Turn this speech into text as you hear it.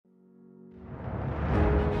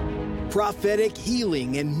Prophetic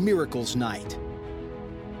Healing and Miracles Night.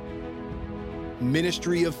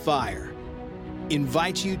 Ministry of Fire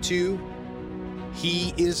invites you to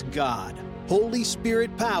He is God, Holy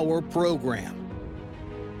Spirit Power Program.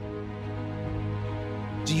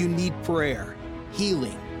 Do you need prayer,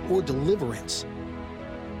 healing, or deliverance?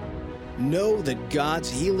 Know that God's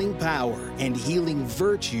healing power and healing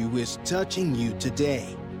virtue is touching you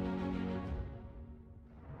today.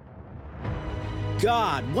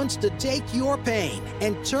 God wants to take your pain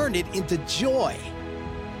and turn it into joy,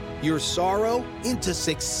 your sorrow into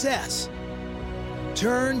success.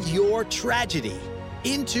 Turn your tragedy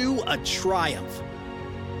into a triumph.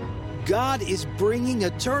 God is bringing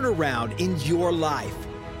a turnaround in your life.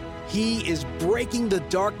 He is breaking the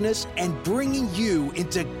darkness and bringing you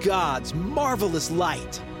into God's marvelous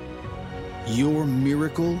light. Your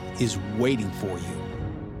miracle is waiting for you.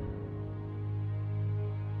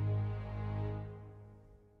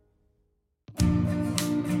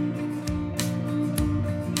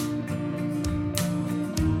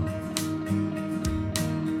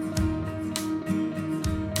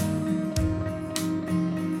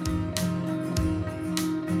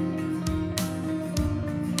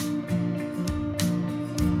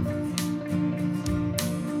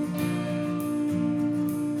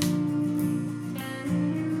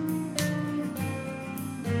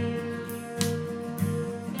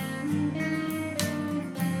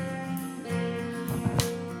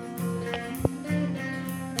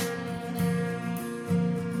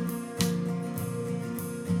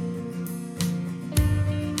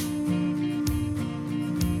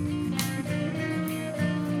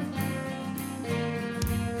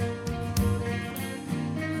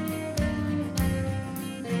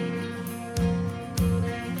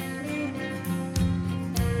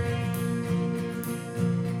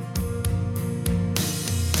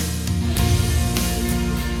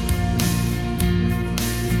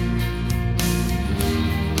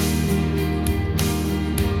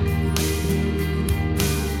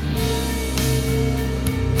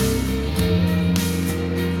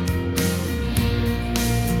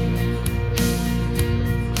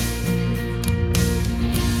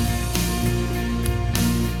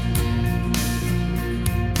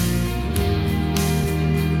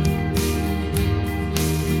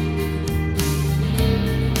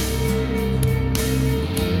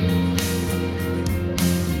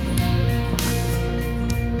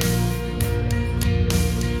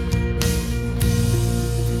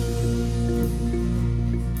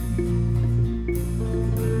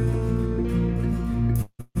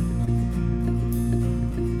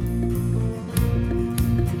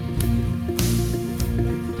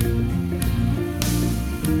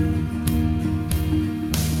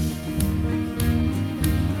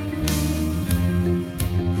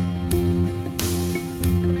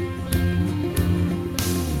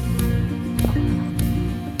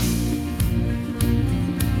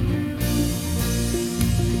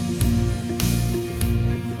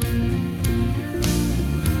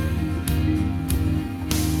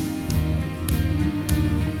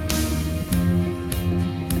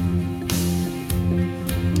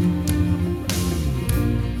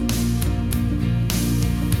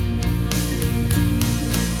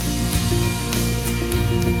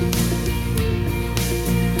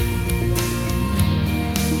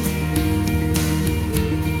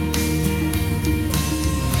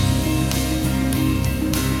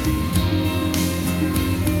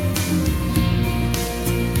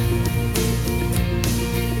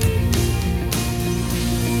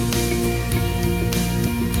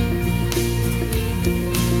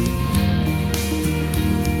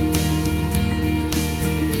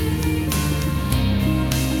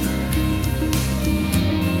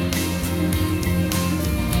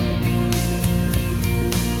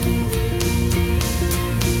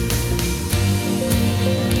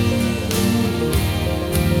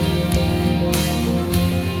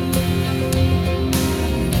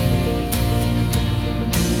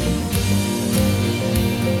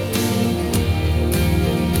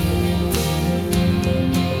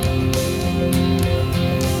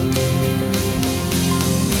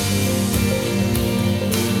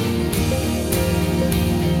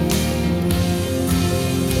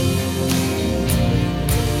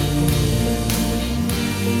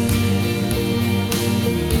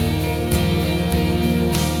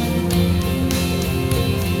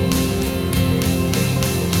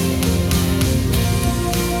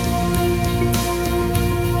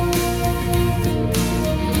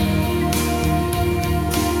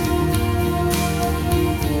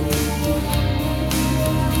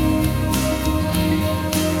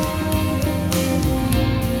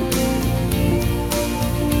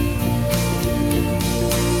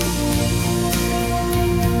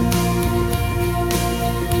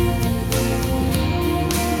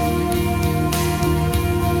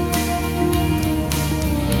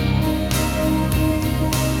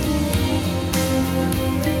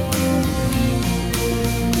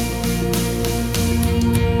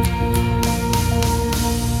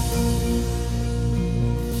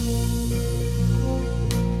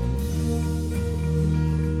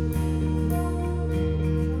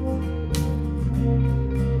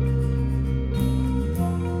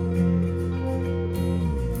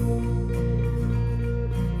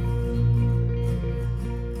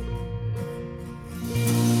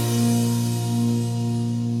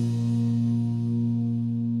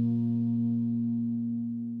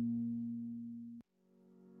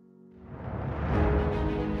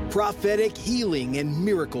 Prophetic Healing and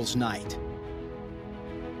Miracles Night.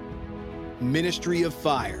 Ministry of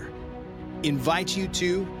Fire invites you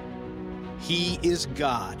to He is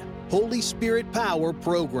God, Holy Spirit Power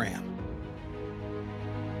Program.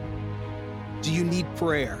 Do you need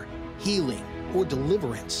prayer, healing, or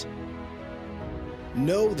deliverance?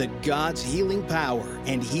 Know that God's healing power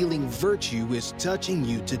and healing virtue is touching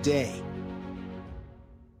you today.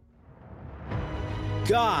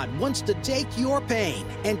 God wants to take your pain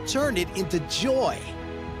and turn it into joy,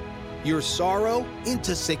 your sorrow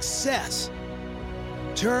into success.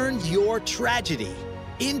 Turn your tragedy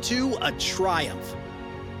into a triumph.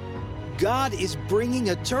 God is bringing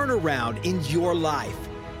a turnaround in your life.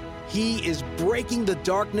 He is breaking the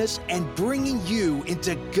darkness and bringing you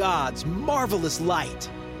into God's marvelous light.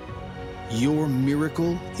 Your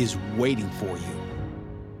miracle is waiting for you.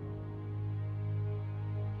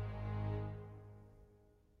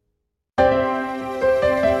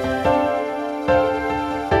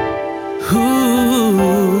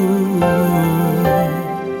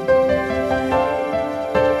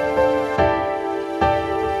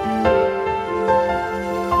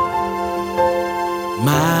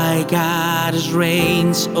 My God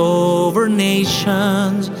reigns over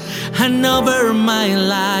nations and over my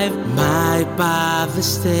life. My path is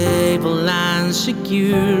stable and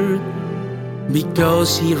secure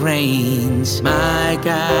because He reigns. My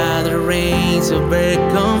God reigns over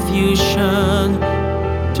confusion,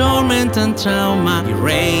 torment and trauma. He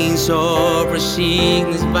reigns over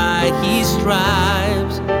sickness. By His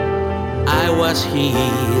stripes I was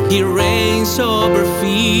healed. He reigns over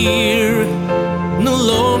fear. No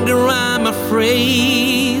longer I'm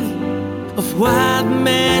afraid of what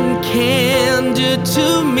man can do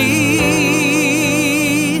to me.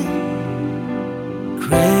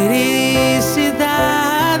 Great is He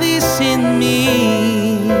that is in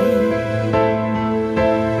me,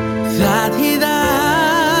 that He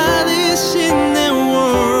that is in the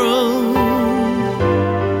world.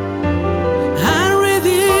 I'm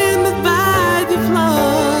redeemed by the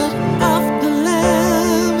blood of the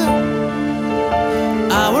Lamb.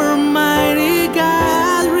 Our mighty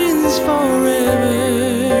God reigns forever.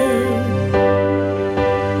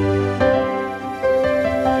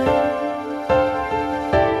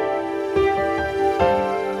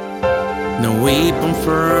 No weapon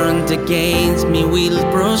formed against me will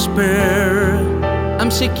prosper.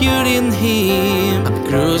 I'm secure in Him. I'm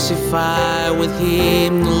crucified with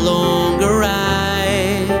Him. No longer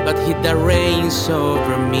I, but He that reigns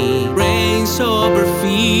over me, reigns over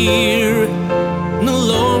fear. No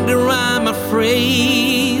longer I'm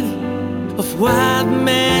afraid of what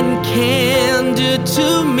man can do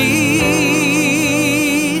to me.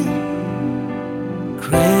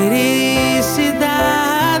 Great is He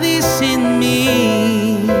that is in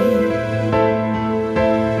me,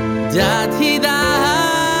 that He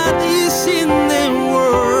that is in the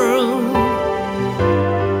world.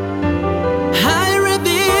 I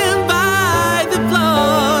redeemed by the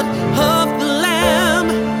blood of the Lamb.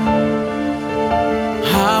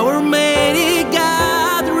 Our mighty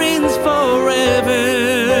God reigns forever.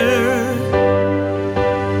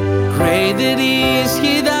 Great is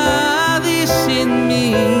He that is in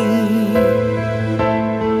me,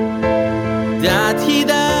 that He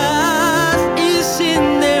that is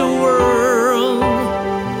in the world.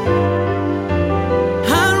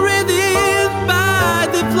 I'm redeemed by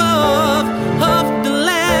the blood of the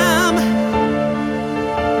Lamb.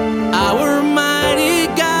 Our mighty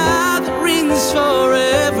God reigns forever.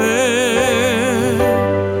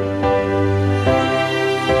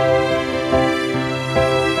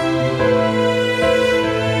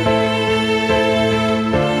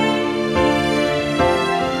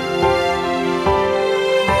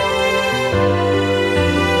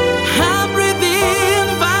 I'm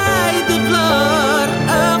redeemed by the blood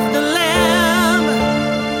of the Lamb.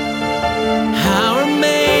 Our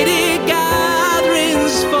mighty God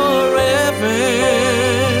reigns forever.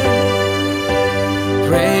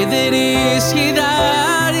 Great is He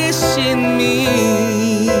that is in me,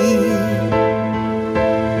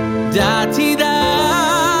 that He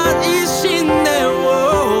that is in the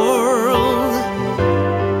world.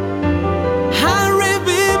 I'm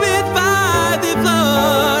redeemed by the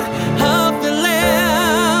blood of the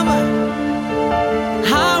Lamb.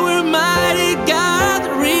 Our mighty God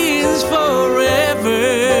reigns forever.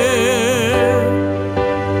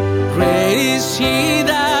 Great is He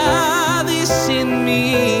that is in me,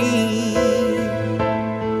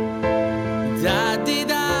 that He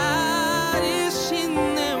that is in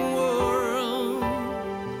the world.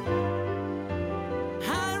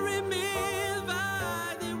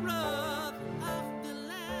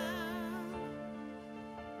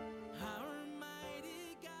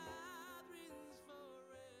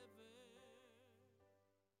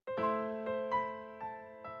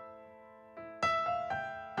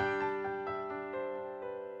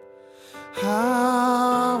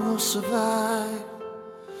 I will survive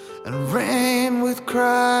and reign with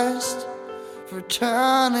Christ for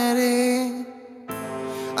eternity.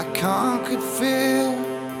 I conquered fear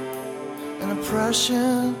and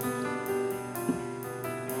oppression.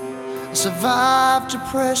 I survived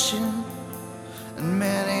depression and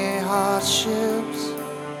many hardships.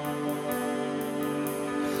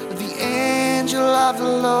 The angel of the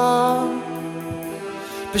Lord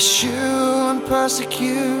pursue and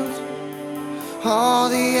persecute all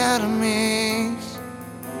the enemies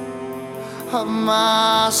of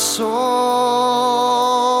my soul.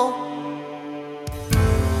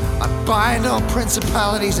 I bind all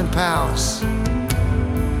principalities and powers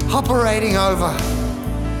operating over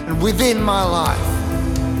and within my life.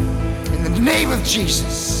 In the name of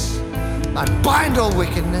Jesus, I bind all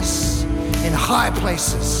wickedness in high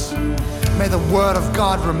places. May the word of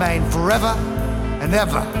God remain forever and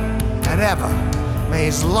ever and ever. May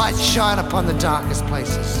his light shine upon the darkest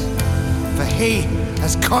places, for he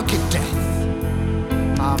has conquered death.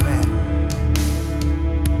 Amen.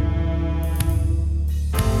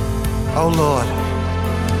 O Lord,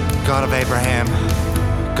 God of Abraham,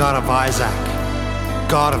 God of Isaac,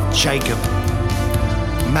 God of Jacob,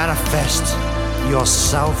 manifest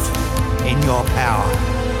yourself in your power.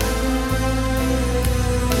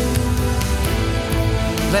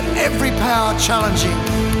 Let every power challenging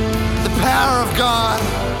the power of God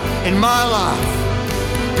in my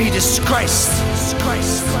life be disgraced.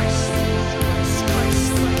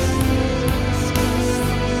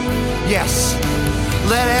 Yes,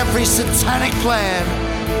 let every satanic plan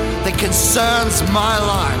that concerns my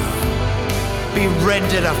life be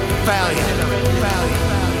rendered a failure.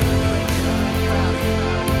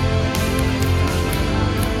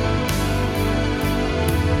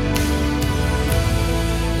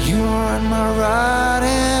 You are in my right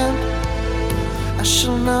hand, I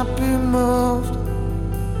shall not be moved.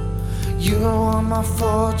 You are my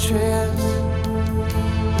fortress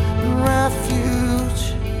and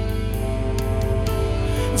refuge.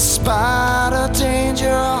 In spite of danger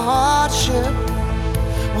or hardship,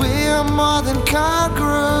 we are more than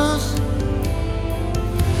conquerors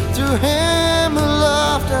through him who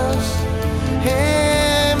loved us.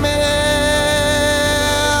 Amen.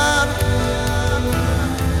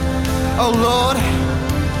 Oh Lord,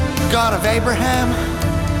 God of Abraham,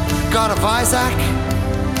 God of Isaac,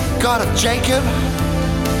 God of Jacob,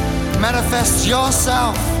 manifest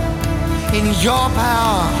yourself in your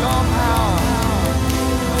power.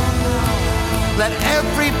 Let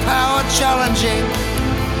every power challenging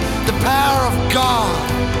the power of God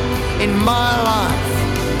in my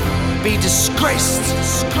life be disgraced.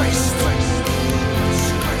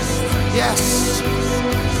 Yes.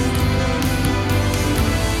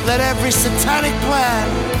 Let every satanic plan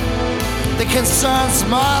that concerns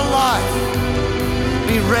my life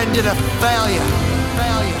be rendered a failure.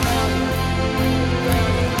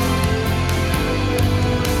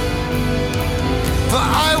 For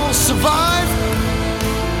I will survive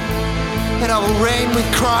and I will reign with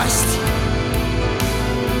Christ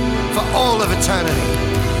for all of eternity.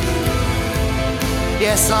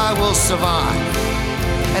 Yes, I will survive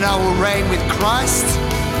and I will reign with Christ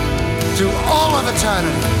through all of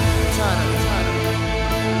eternity.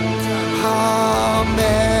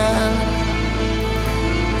 Amen.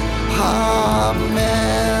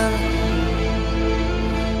 Amen.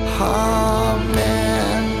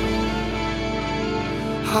 Amen.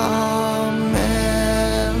 Amen.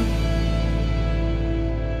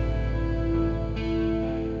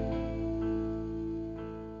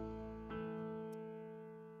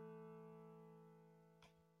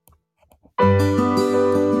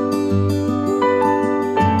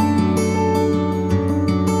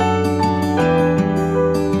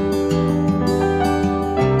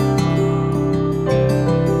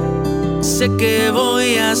 Sé que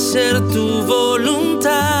voy a hacer tu voluntad,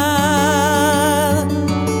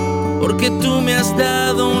 porque tú me has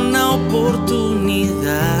dado una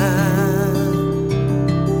oportunidad.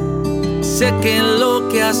 Sé que lo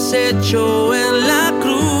que has hecho en la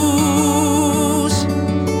cruz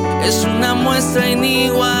es una muestra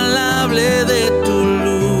inigualable de tu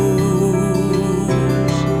luz.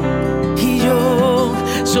 Y yo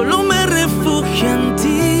solo me refugio en ti.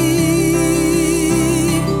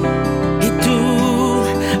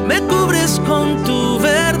 Con tu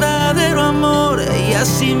verdadero amor, y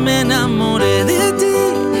así me enamoré de ti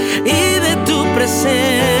y de tu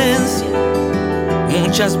presencia.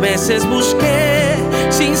 Muchas veces busqué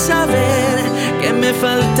sin saber que me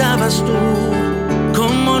faltabas tú.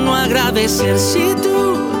 ¿Cómo no agradecer si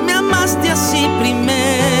tú me amaste así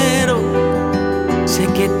primero? Sé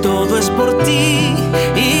que todo es por ti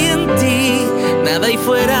y en ti nada hay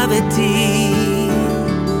fuera de ti.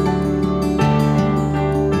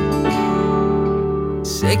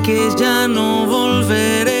 Sé que ya no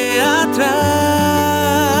volveré atrás,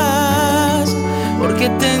 porque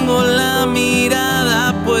tengo la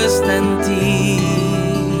mirada puesta en ti.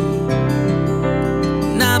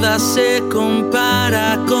 Nada se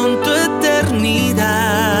compara con tu eternidad.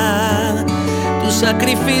 Tu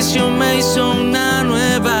sacrificio me hizo una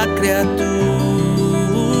nueva criatura,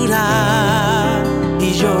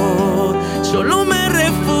 y yo solo me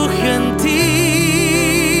refugio en ti.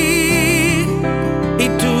 Y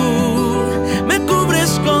tú me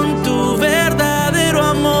cubres con tu verdadero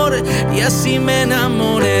amor, y así me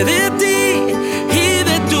enamoré de ti y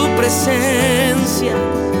de tu presencia.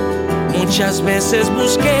 Muchas veces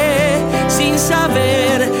busqué sin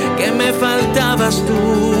saber que me faltabas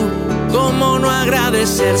tú. ¿Cómo no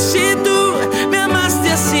agradecer si tú me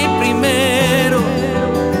amaste así primero?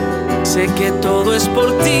 Sé que todo es por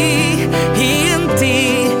ti y en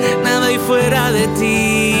ti nada hay fuera de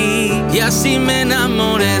ti. Y así me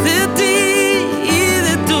enamoré de ti y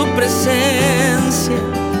de tu presencia.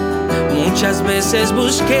 Muchas veces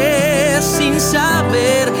busqué sin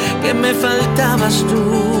saber que me faltabas tú.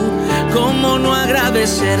 ¿Cómo no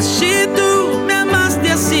agradecer si tú me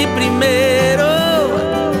amaste así primero?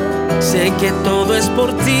 Sé que todo es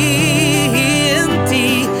por ti y en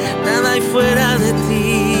ti nada hay fuera de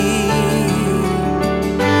ti.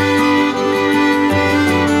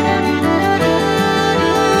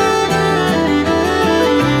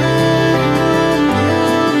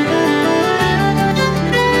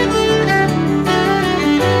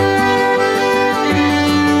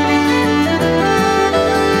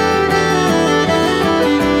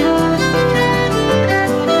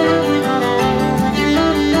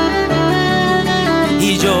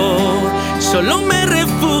 Solo me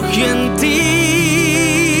refugio en ti,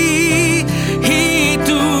 y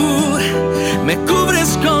tú me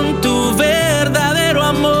cubres con tu verdadero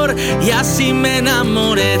amor, y así me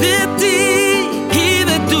enamoré de ti y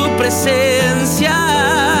de tu presencia.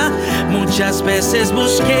 Muchas veces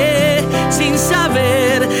busqué sin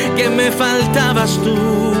saber que me faltabas tú.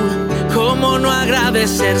 ¿Cómo no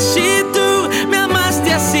agradecer si tú me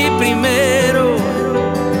amaste así primero?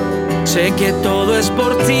 Sé que todo es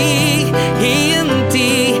por ti y en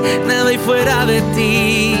ti nada hay fuera de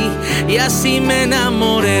ti. Y así me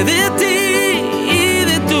enamoré de ti y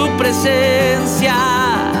de tu presencia.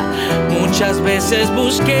 Muchas veces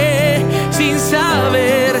busqué sin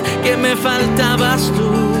saber que me faltabas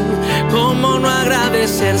tú. ¿Cómo no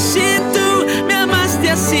agradecer si tú me amaste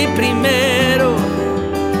así primero?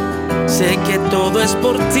 Sé que todo es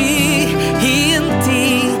por ti y en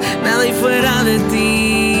ti nada hay fuera de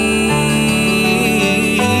ti.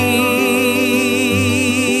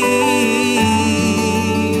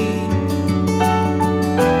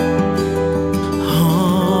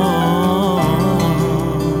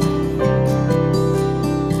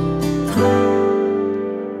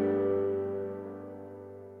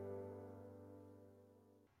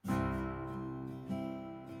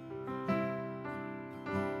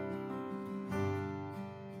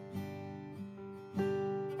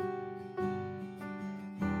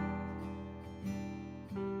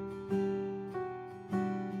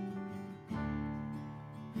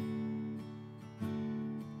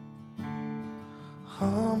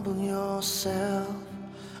 Humble yourself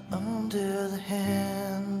under the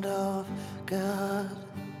hand of God.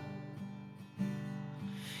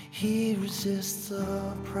 He resists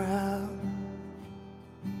the proud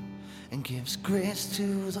and gives grace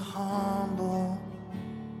to the humble.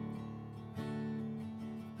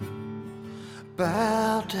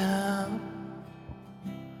 Bow down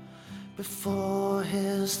before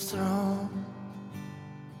His throne.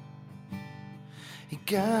 He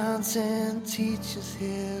guides and teaches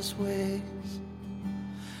His ways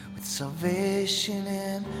with salvation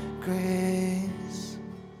and grace.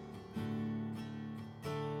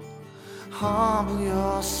 Humble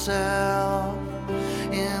yourself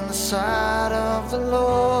in the sight of the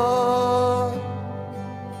Lord.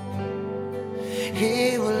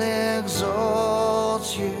 He will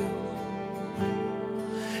exalt you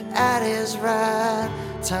at His right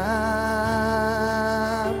time.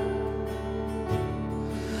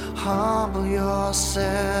 Humble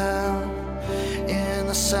yourself in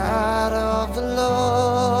the sight of the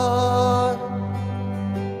Lord.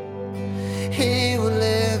 He will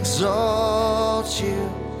exalt you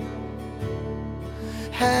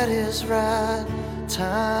at His right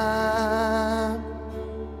time.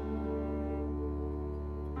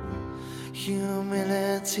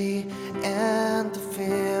 Humility and the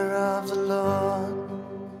fear of the Lord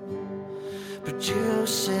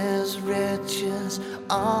produces riches,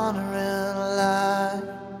 honor, and life.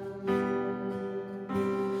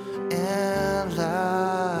 And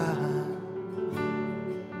life.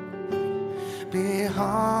 Be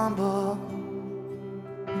humble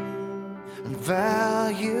and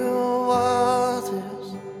value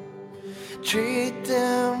others. Treat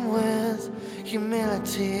them with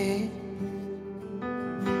humility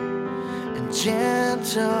and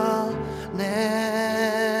gentleness.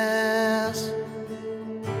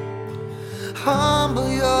 Humble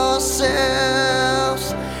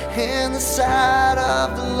yourselves in the sight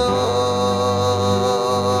of the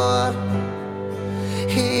Lord.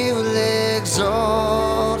 He will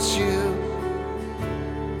exalt you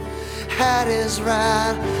at His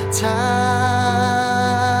right time.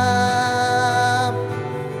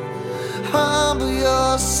 Humble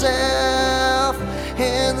yourself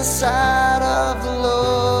in the sight of the Lord.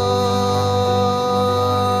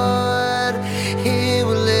 He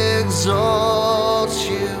will exalt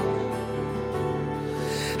you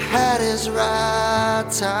at His right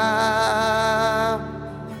time.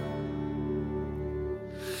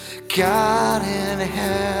 God in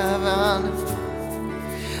heaven,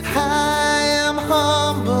 I am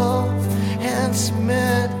humble and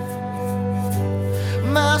submit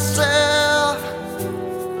myself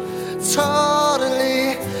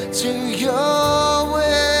totally to your will.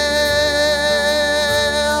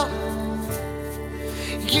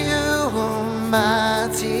 You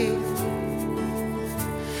Almighty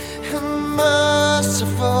and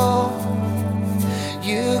merciful,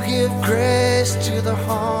 you give grace to the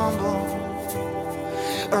humble.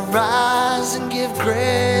 Arise and give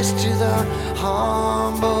grace to the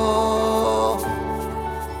humble.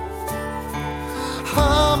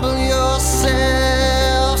 Humble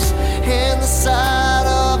yourselves in the sight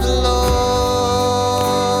of the Lord.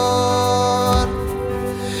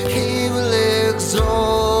 He will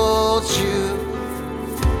exalt you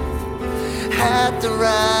at the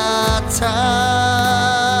right time.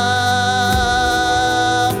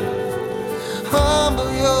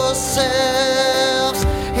 Humble yourselves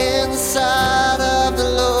in the sight of the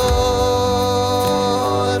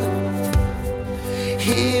Lord.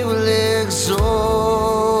 He will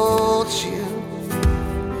exalt you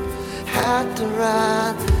at the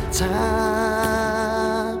right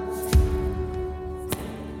time.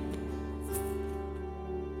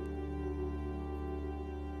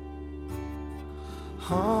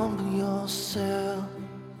 Humble yourself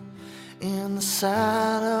in the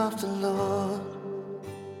sight of the Lord.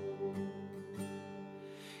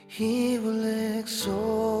 He will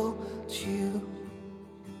exalt you.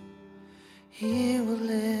 He will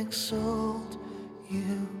exalt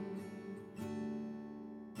you.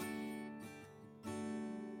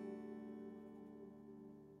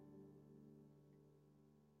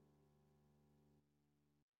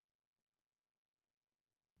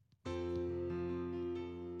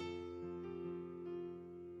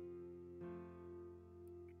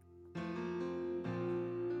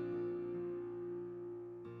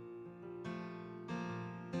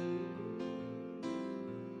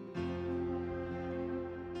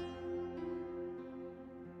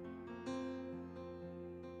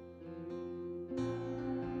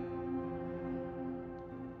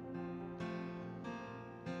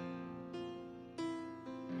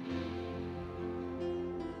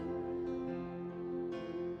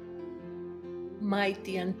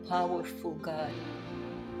 Mighty and powerful God,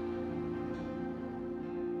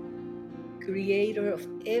 creator of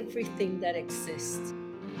everything that exists.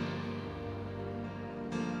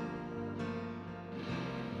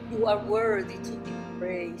 You are worthy to be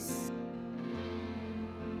praised.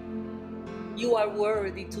 You are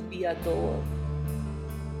worthy to be adored.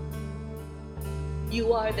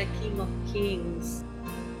 You are the King of Kings,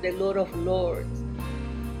 the Lord of Lords,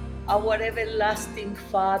 our everlasting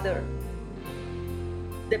Father,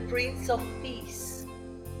 the Prince of Peace.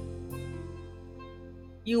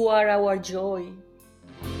 You are our joy.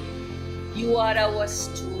 You are our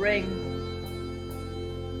strength.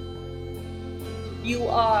 You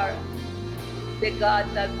are the God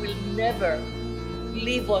that will never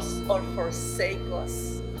leave us or forsake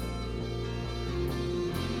us.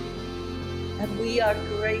 And we are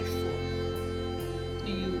grateful to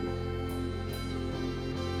you.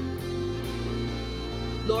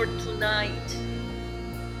 Lord, tonight,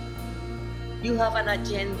 you have an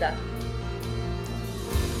agenda.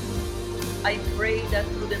 I pray that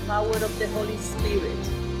through the power of the Holy Spirit,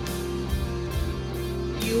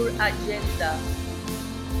 your agenda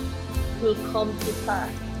will come to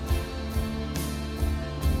pass.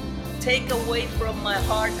 Take away from my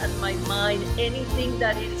heart and my mind anything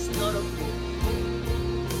that is not of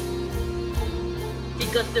you.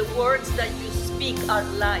 because the words that you speak are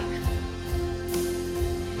life.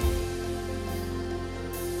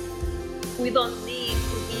 We don't need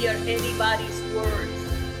to hear anybody's words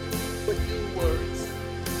but your words.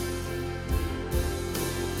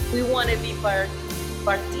 We want to be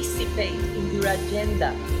participate in your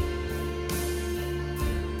agenda.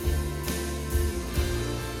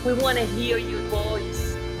 We want to hear your voice.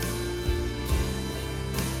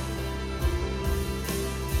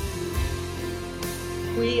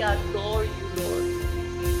 We adore you, Lord.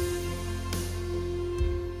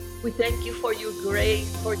 We thank you for your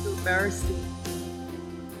grace, for your mercy,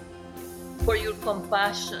 for your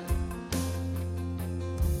compassion.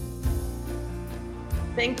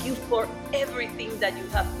 Thank you for everything that you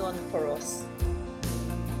have done for us.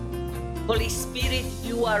 Holy Spirit,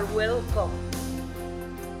 you are welcome.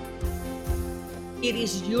 It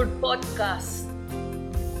is your podcast.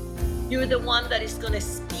 You're the one that is going to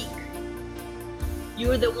speak.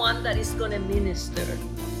 You're the one that is going to minister.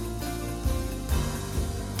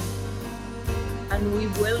 And we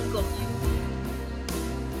welcome you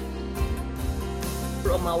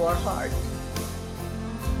from our heart.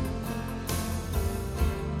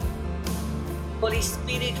 Holy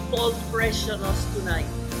Spirit, fall fresh on us tonight.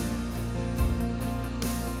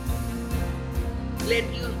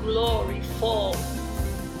 Let your glory fall.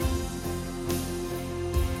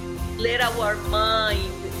 Let our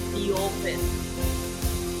mind be open.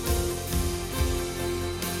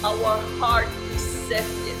 Our heart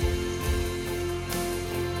receptive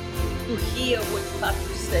to hear what you have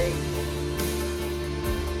to say.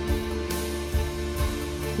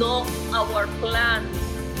 Not our plans,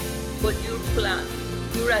 but your plan,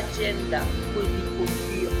 your agenda will be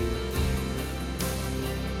fulfilled.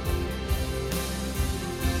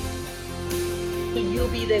 To you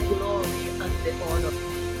be the glory and the honor.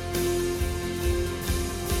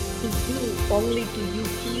 To you, only to you,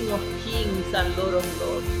 King of kings and Lord of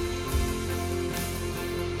lords.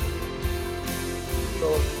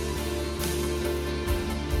 Lord,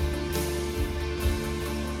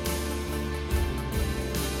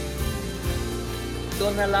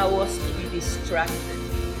 don't allow us to be distracted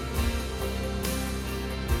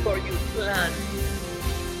for your plan,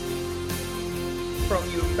 from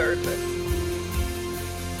your purpose.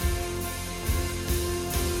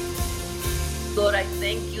 Lord, I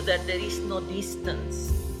thank you that there is no distance.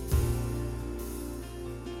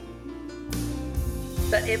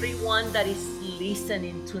 That everyone that is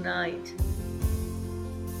listening tonight,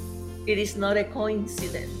 it is not a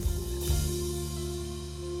coincidence.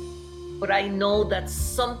 But I know that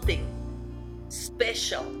something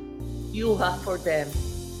special you have for them.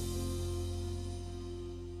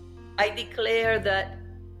 I declare that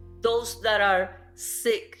those that are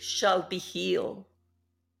sick shall be healed.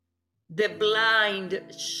 The blind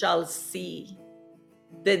shall see.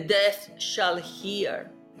 The deaf shall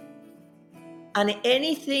hear. And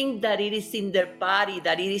anything that it is in their body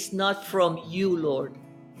that it is not from you, Lord,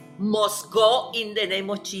 must go in the name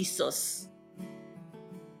of Jesus.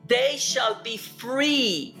 They shall be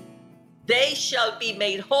free. They shall be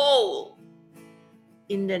made whole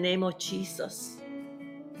in the name of Jesus.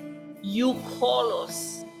 You call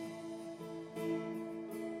us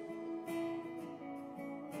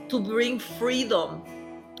to bring freedom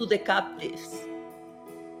to the captives.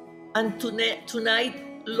 And tonight,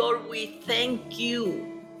 Lord, we thank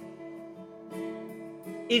you.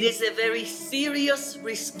 It is a very serious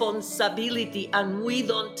responsibility and we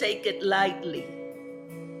don't take it lightly.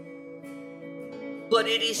 But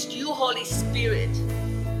it is you, Holy Spirit,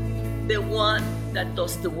 the one that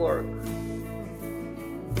does the work.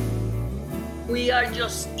 We are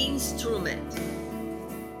just instruments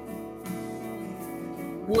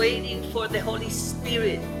waiting for the Holy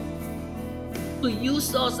Spirit to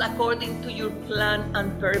use us according to your plan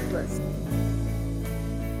and purpose.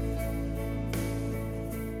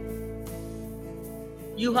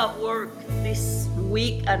 You have worked this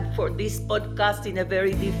week and for this podcast in a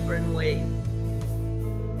very different way.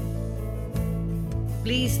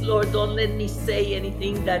 Please, Lord, don't let me say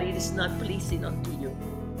anything that it is not pleasing unto you.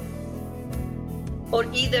 Or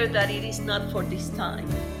either that it is not for this time.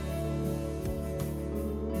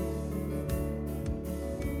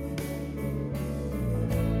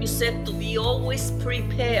 You said to be always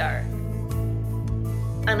prepared.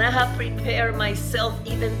 And I have prepared myself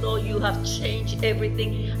even though you have changed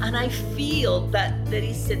everything. And I feel that there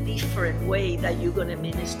is a different way that you're going to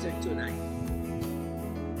minister tonight.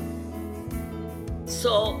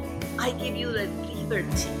 So I give you the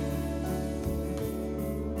liberty.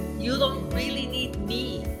 You don't really need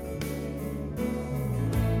me.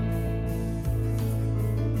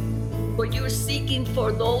 But you're seeking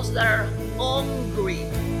for those that are hungry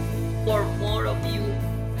for more of you,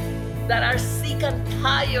 that are sick and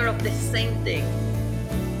tired of the same thing,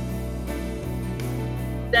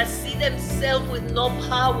 that see themselves with no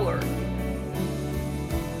power.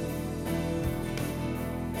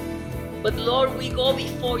 But Lord, we go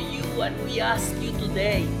before you and we ask you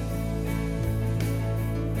today,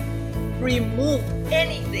 remove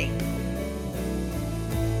anything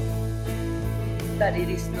that it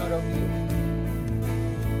is not of you.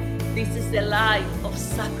 This is a life of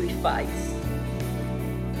sacrifice.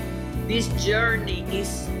 This journey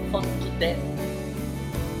is unto death.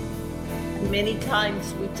 And many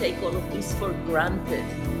times we take all of this for granted.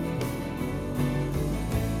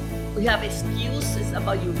 We have excuses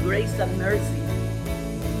about your grace and mercy.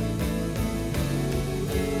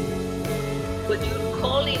 But you're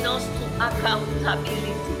calling us to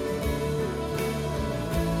accountability.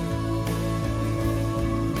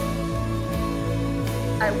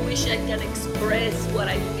 I wish I can express what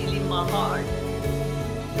I feel in my heart,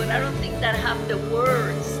 but I don't think that I have the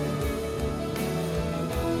words.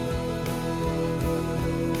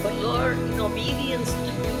 But Lord, in obedience to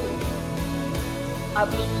you, I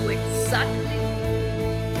will do exactly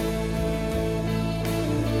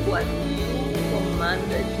what you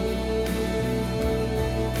commanded me.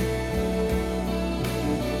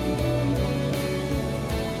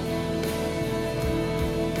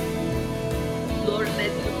 Lord,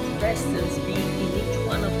 let your presence be in each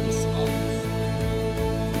one of these homes.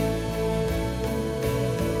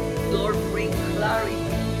 Lord, bring clarity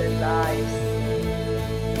to their lives.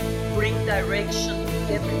 Bring direction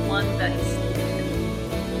to everyone that is listening.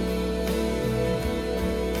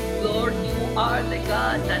 Lord, you are the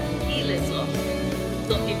God that heals us.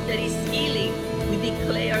 So if there is healing, we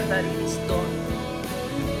declare that it is done.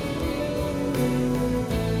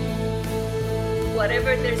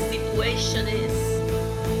 Whatever their situation is,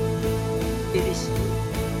 it is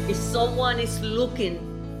true. If someone is looking,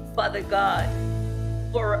 Father God,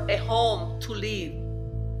 for a home to live,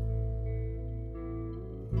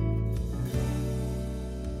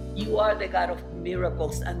 you are the God of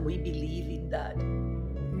miracles, and we believe in that.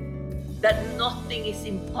 That nothing is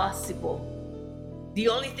impossible. The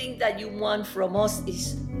only thing that you want from us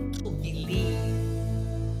is to believe.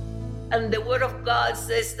 And the Word of God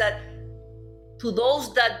says that to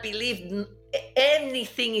those that believe,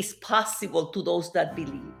 anything is possible to those that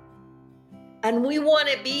believe. And we want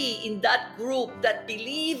to be in that group that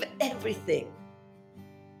believe everything,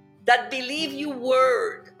 that believe your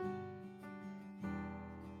word,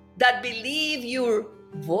 that believe your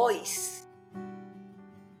voice,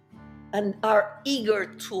 and are eager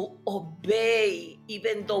to obey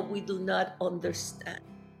even though we do not understand.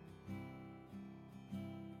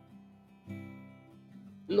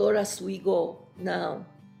 Lord, as we go now,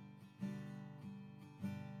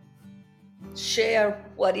 share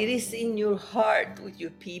what it is in your heart with your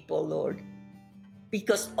people, Lord,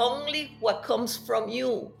 because only what comes from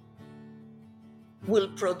you will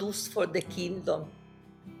produce for the kingdom.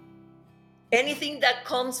 Anything that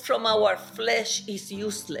comes from our flesh is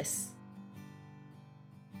useless.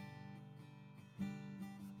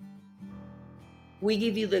 We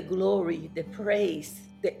give you the glory, the praise,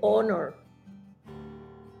 the honor.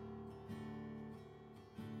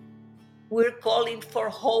 We're calling for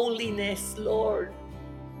holiness, Lord.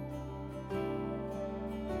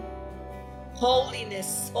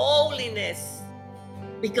 Holiness, holiness.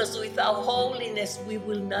 Because without holiness, we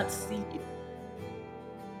will not see you.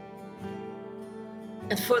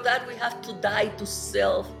 And for that, we have to die to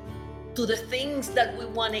self, to the things that we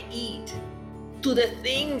want to eat, to the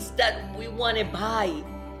things that we want to buy,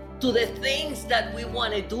 to the things that we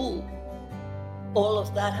want to do. All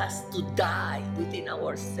of that has to die within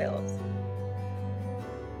ourselves.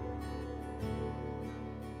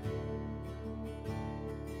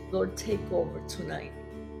 Lord, take over tonight.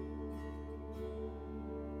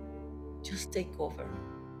 Just take over.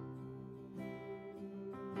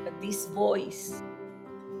 That this voice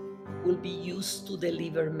will be used to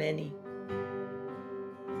deliver many,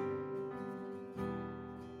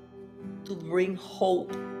 to bring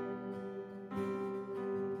hope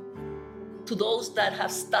to those that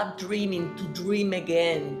have stopped dreaming, to dream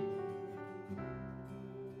again,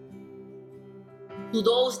 to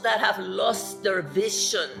those that have lost their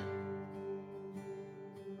vision,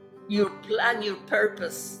 your plan, your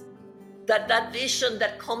purpose, that vision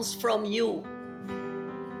that comes from you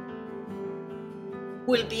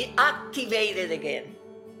will be activated again.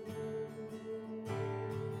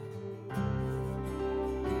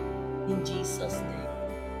 In Jesus' name.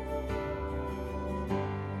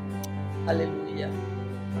 Hallelujah.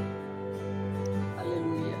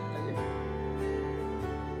 Hallelujah. Hallelujah.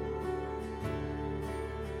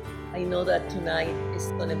 I know that tonight is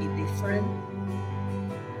going to be different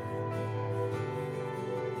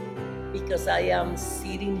because I am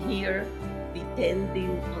sitting here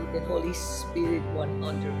depending on the Holy Spirit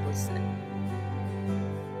 100%.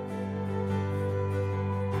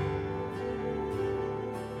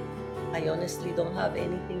 I honestly don't have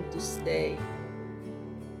anything to say,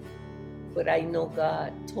 but I know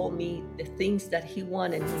God told me the things that He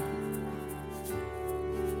wanted me to do.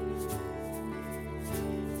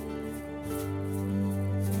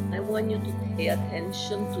 I want you to pay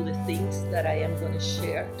attention to the things that I am going to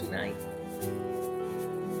share tonight.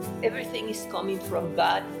 Everything is coming from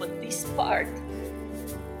God, but this part,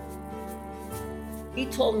 He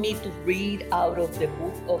told me to read out of the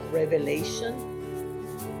book of Revelation.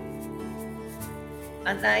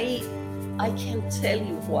 And I can't tell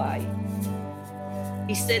you why.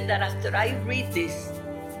 He said that after I read this,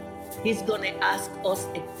 He's going to ask us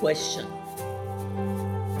a question.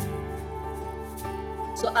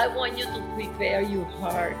 So I want you to prepare your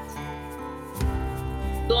heart.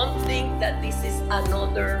 Don't think that this is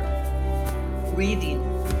another reading,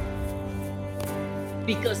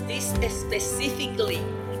 because this specifically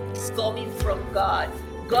is coming from God.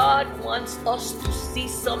 God wants us to see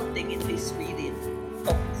something in this reading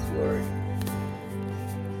of His Word.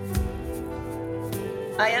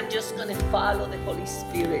 I am just going to follow the Holy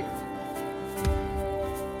Spirit.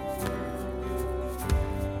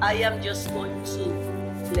 I am just going to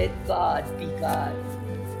let God be God.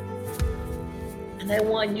 And I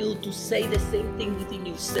want you to say the same thing within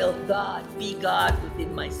yourself. God, be God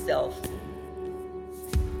within myself.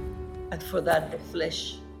 And for that, the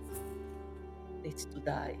flesh needs to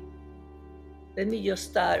die. Let me just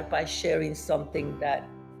start by sharing something that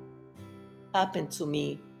happened to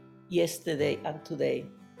me yesterday and today.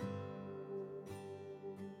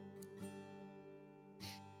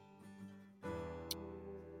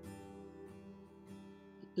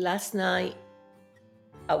 Last night,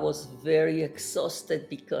 I was very exhausted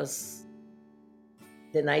because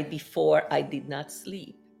the night before I did not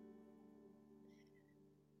sleep.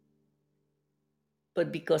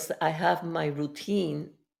 But because I have my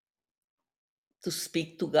routine to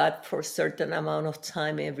speak to God for a certain amount of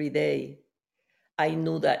time every day, I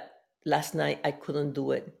knew that last night I couldn't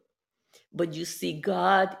do it. But you see,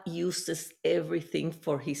 God uses everything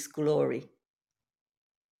for His glory.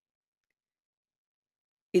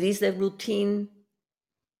 It is a routine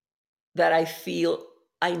that I feel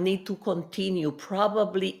I need to continue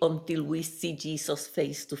probably until we see Jesus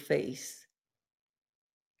face to face.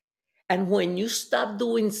 And when you stop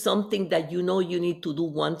doing something that you know you need to do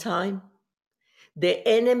one time, the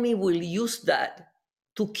enemy will use that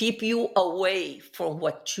to keep you away from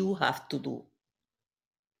what you have to do.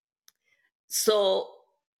 So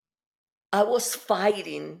I was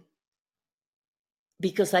fighting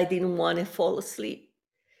because I didn't want to fall asleep.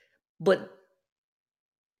 But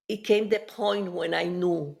it came the point when I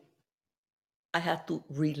knew I had to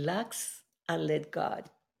relax and let God.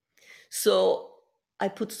 So I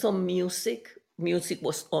put some music. Music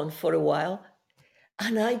was on for a while.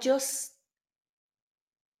 And I just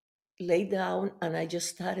lay down and I just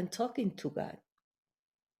started talking to God.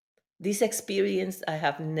 This experience I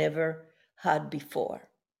have never had before.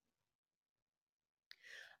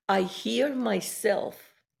 I hear myself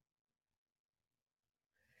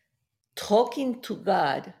talking to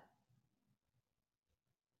God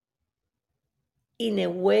in a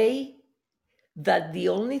way that the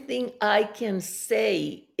only thing I can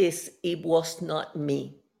say is it was not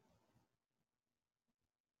me.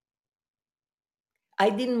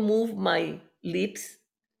 I didn't move my lips.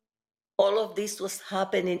 All of this was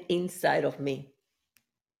happening inside of me.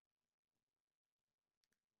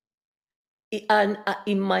 And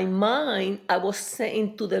in my mind, I was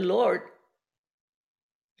saying to the Lord,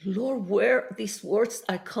 Lord, where these words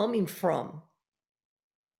are coming from?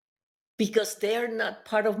 Because they are not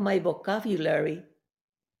part of my vocabulary.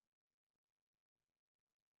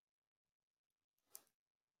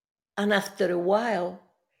 And after a while,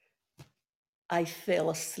 I fell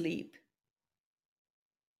asleep.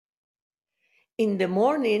 In the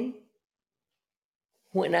morning,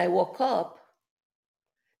 when I woke up,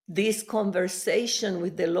 this conversation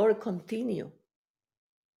with the Lord continued.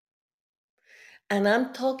 And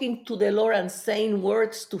I'm talking to the Lord and saying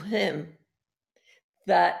words to Him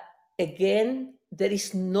that, again, there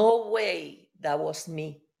is no way that was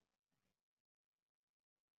me.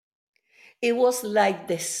 It was like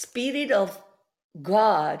the Spirit of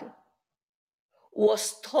God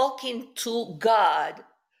was talking to God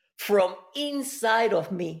from inside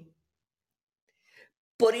of me.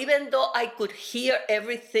 But even though I could hear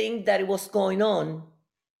everything that was going on,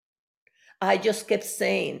 I just kept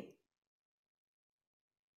saying,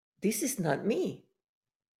 this is not me.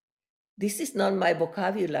 This is not my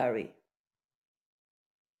vocabulary.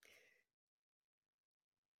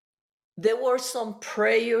 There were some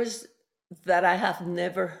prayers that I have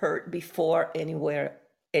never heard before anywhere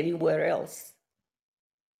else.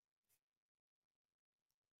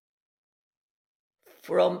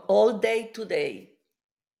 From all day to day,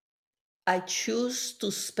 I choose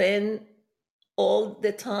to spend all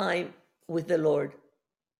the time with the Lord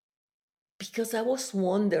because I was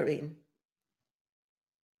wondering,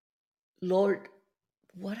 Lord,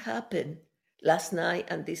 what happened last night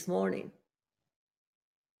and this morning?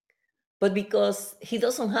 But because He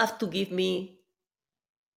doesn't have to give me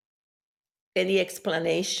any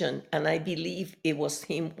explanation, and I believe it was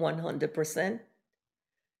Him 100%,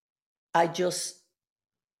 I just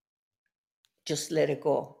let it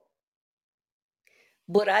go.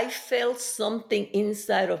 But I felt something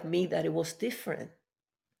inside of me that it was different.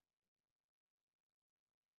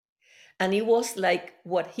 And it was like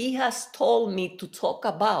what He has told me to talk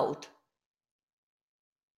about,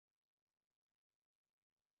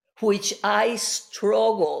 which I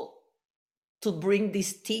struggle to bring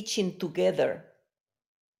this teaching together.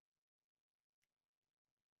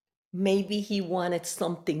 Maybe He wanted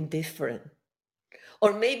something different.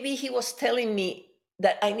 Or maybe He was telling me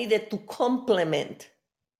that I needed to complement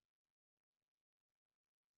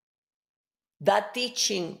that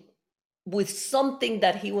teaching with something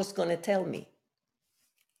that He was going to tell me.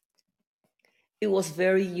 It was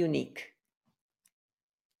very unique.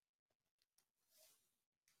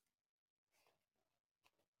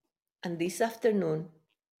 And this afternoon,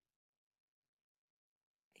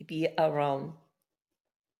 maybe around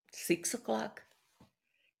 6 o'clock,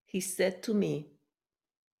 He said to me,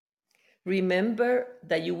 remember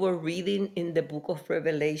that you were reading in the book of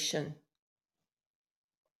Revelation.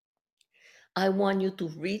 I want you to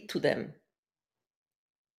read to them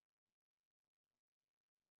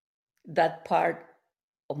that part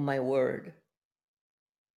of my word.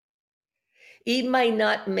 It might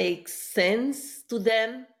not make sense to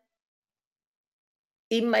them.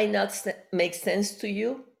 It might not make sense to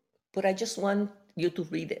you, but I just want you to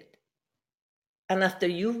read it. And after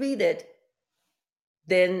you read it,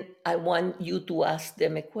 then I want you to ask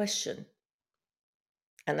them a question.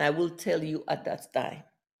 And I will tell you at that time.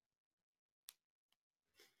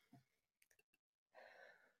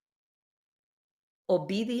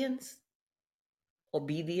 Obedience,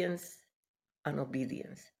 obedience, and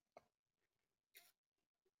obedience.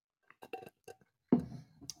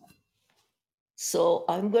 So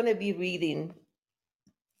I'm going to be reading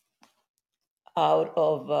out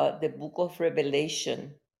of the book of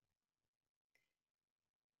Revelation,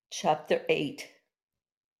 chapter 8,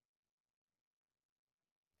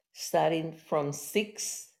 starting from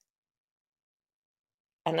 6,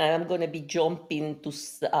 and I'm going to be jumping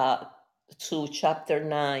to chapter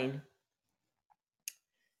 9.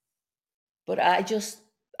 But I just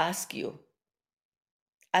ask you,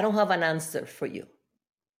 I don't have an answer for you.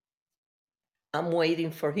 I'm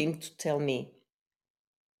waiting for Him to tell me.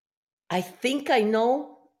 I think I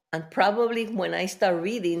know, and probably when I start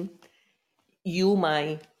reading, you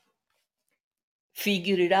might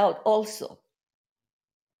figure it out also.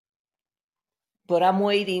 But I'm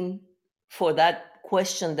waiting for that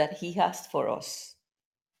question that He has for us.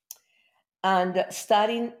 And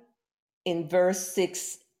starting in verse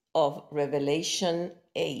 6 of Revelation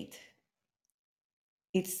 8,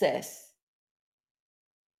 it says,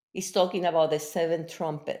 it's talking about the 7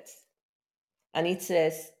 trumpets. And it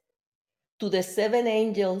says, to the 7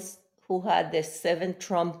 angels who had the 7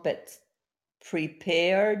 trumpets,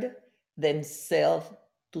 prepared themselves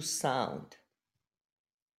to sound.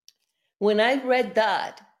 When I read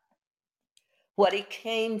that, what it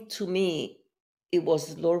came to me, it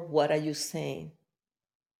was, Lord, what are you saying?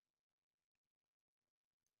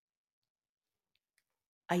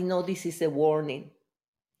 I know this is a warning.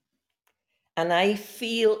 And I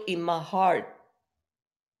feel in my heart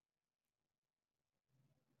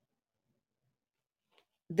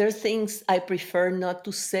there are things I prefer not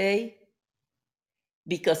to say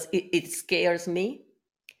because it scares me.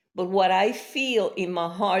 But what I feel in my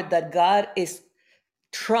heart that God is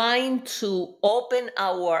trying to open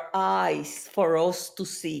our eyes for us to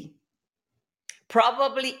see.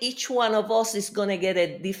 Probably each one of us is going to get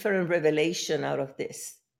a different revelation out of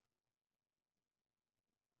this.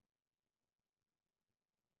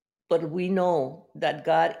 But we know that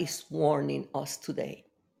God is warning us today.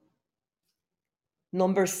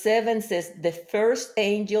 Number 7 says, the first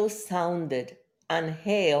angel sounded, and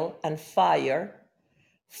hail and fire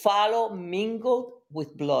follow mingled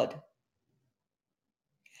with blood.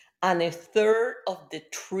 And a third of the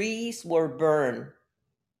trees were burned,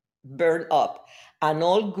 burned up, and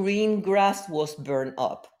all green grass was burned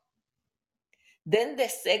up. Then the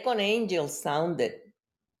second angel sounded,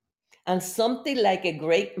 and something like a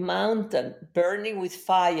great mountain burning with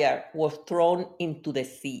fire was thrown into the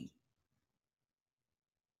sea.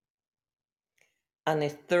 And a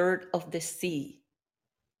third of the sea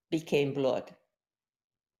became blood.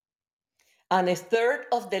 And a third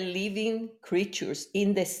of the living creatures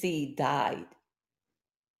in the sea died.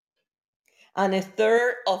 And a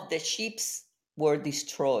third of the ships were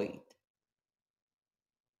destroyed.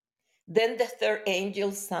 Then the third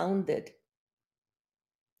angel sounded,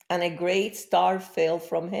 and a great star fell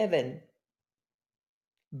from heaven,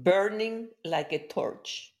 burning like a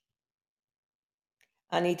torch.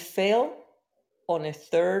 And it fell on a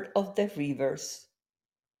third of the rivers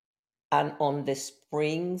and on the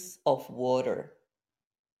springs of water.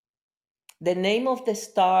 The name of the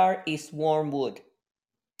star is wormwood.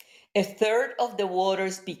 A third of the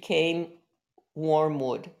waters became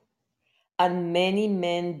wormwood, and many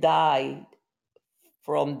men died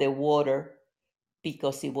from the water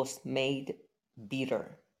because it was made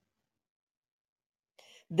bitter.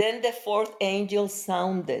 Then the fourth angel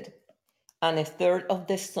sounded, and a third of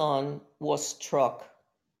the sun was struck,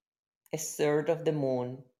 a third of the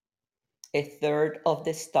moon, a third of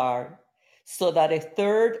the star, so that a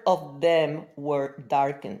third of them were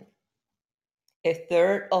darkened. A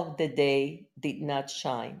third of the day did not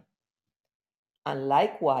shine, and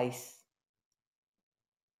likewise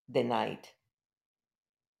the night.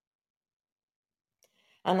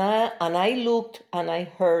 And I looked, and I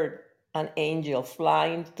heard an angel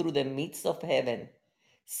flying through the midst of heaven,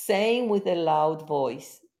 saying with a loud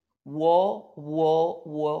voice, "Woe, woe,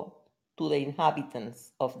 woe to the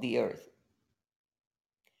inhabitants of the earth,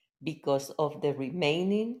 because of the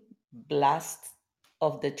remaining blast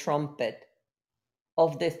of the trumpet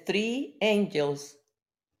of the three angels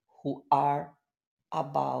who are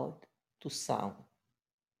about to sound."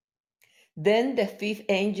 Then the fifth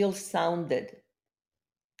angel sounded,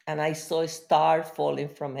 and I saw a star falling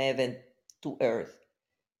from heaven to earth,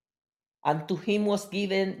 and to him was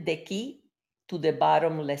given the key to the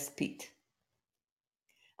bottomless pit.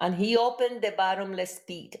 And he opened the bottomless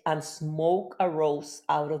pit, and smoke arose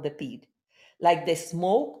out of the pit, like the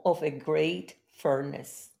smoke of a great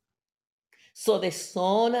furnace. So the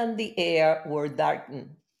sun and the air were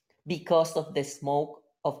darkened because of the smoke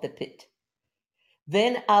of the pit.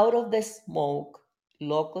 Then out of the smoke,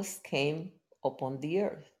 locusts came upon the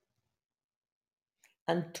earth,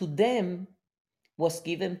 and to them was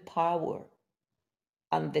given power,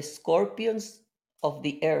 and the scorpions of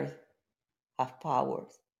the earth have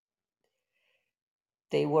powers.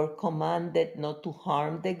 They were commanded not to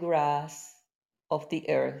harm the grass of the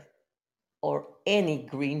earth or any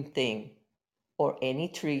green thing or any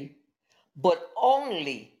tree, but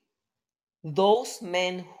only those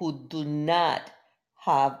men who do not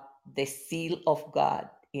have the seal of God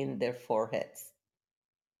in their foreheads.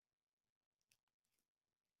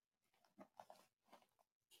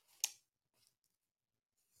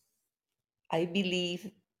 I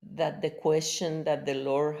believe that the question that the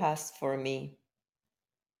Lord has for me,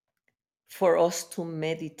 for us to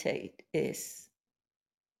meditate, is: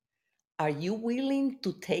 are you willing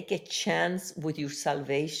to take a chance with your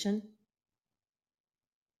salvation?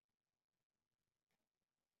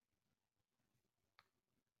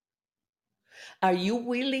 Are you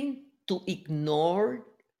willing to ignore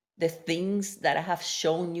the things that I have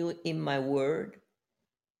shown you in my word?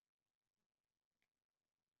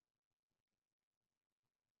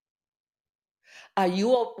 Are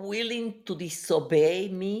you willing to disobey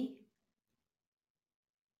me?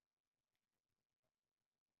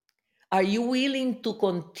 Are you willing to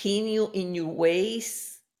continue in your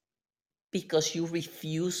ways because you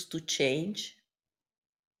refuse to change?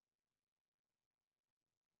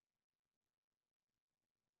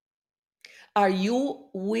 Are you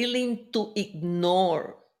willing to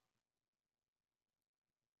ignore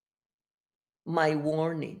my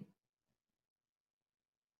warning?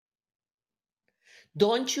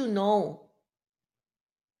 Don't you know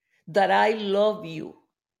that I love you?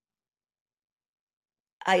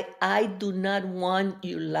 I do not want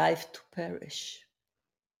your life to perish.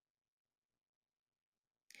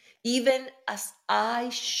 Even as I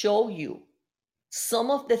show you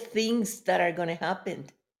some of the things that are going to happen,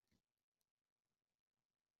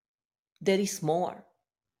 there is more.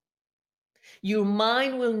 Your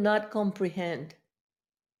mind will not comprehend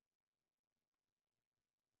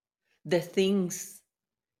the things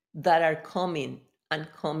that are coming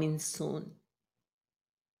and coming soon.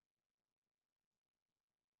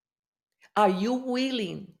 Are you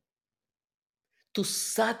willing to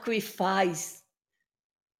sacrifice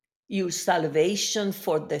your salvation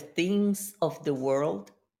for the things of the world?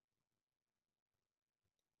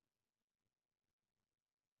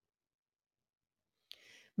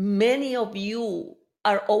 Many of you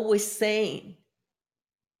are always saying,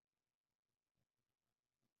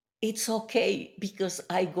 it's okay because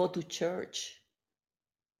I go to church.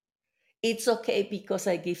 It's okay because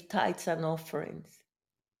I give tithes and offerings.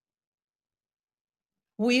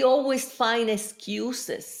 We always find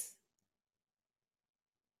excuses.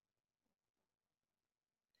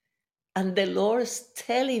 And the Lord's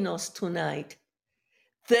telling us tonight,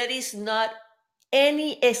 there is not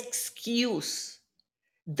any excuse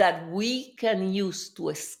that we can use to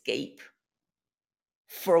escape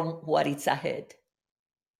from what is ahead.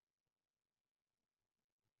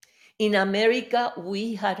 In America,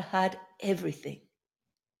 we had everything.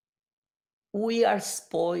 We are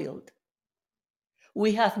spoiled.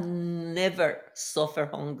 We have never suffered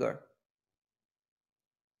hunger.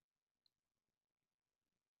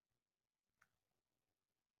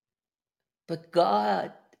 But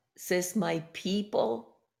God says, my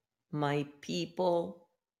people, my people,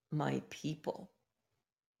 my people.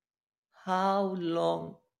 How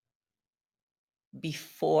long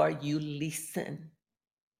before you listen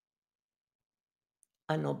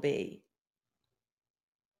and obey?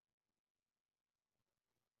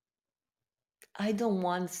 I don't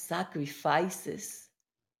want sacrifices.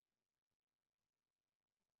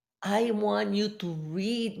 I want you to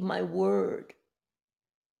read my word,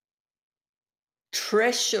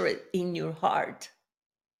 treasure it in your heart,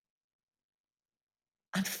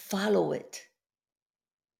 and follow it.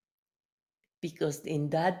 Because in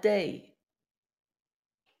that day,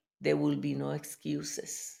 there will be no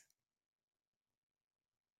excuses.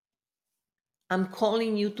 I'm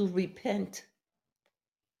calling you to repent.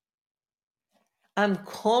 I'm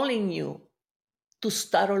calling you to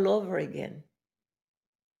start all over again.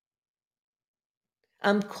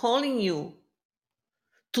 I'm calling you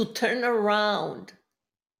to turn around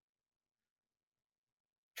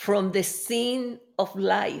from the sin of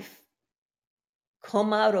life.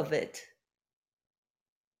 Come out of it.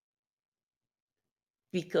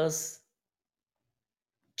 Because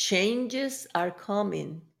changes are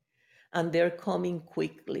coming, and they're coming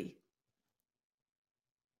quickly.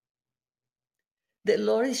 The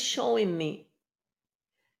Lord is showing me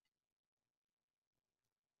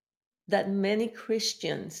that many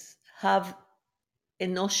Christians have a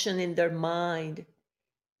notion in their mind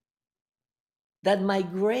that my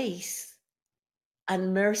grace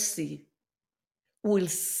and mercy will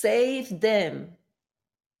save them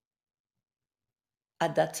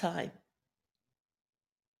at that time.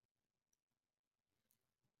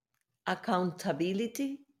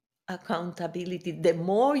 Accountability, accountability. The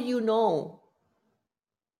more you know,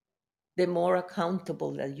 the more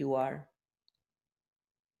accountable that you are.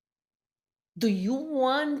 Do you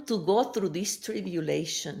want to go through this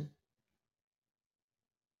tribulation?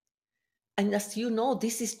 And as you know,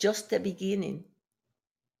 this is just the beginning.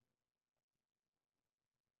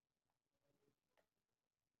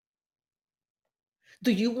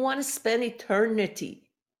 Do you want to spend eternity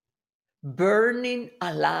burning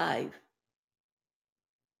alive?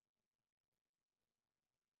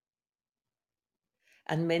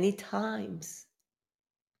 And many times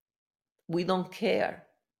we don't care.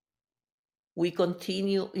 We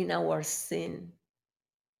continue in our sin.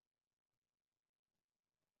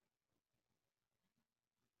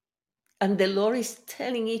 And the Lord is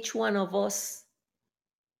telling each one of us,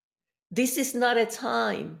 this is not a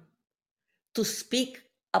time to speak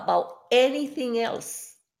about anything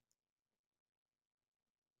else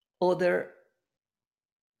other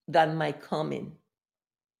than my coming.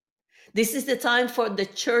 This is the time for the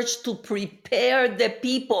church to prepare the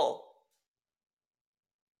people.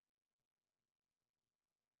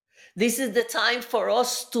 This is the time for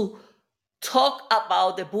us to talk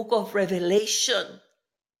about the book of Revelation.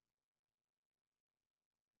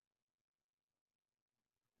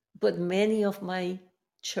 But many of my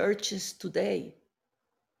churches today,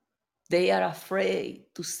 they are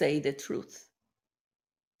afraid to say the truth.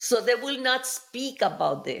 So they will not speak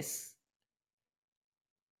about this.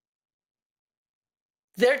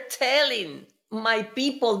 They're telling my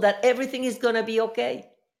people that everything is going to be okay.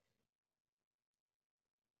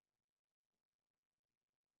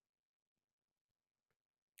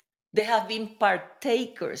 They have been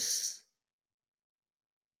partakers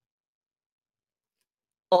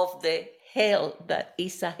of the hell that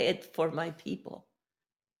is ahead for my people.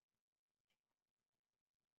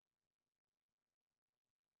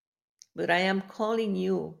 But I am calling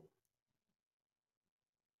you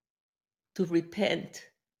to repent,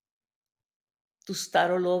 to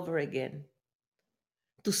start all over again,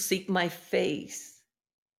 to seek my face,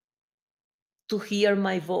 to hear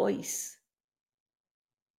my voice.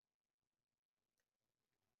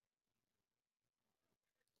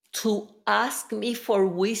 To ask me for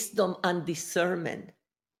wisdom and discernment.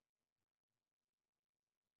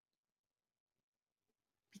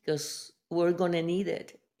 Because we're going to need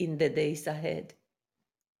it in the days ahead.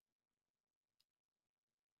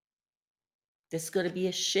 There's going to be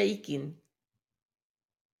a shaking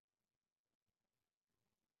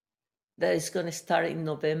that is going to start in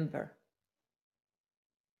November.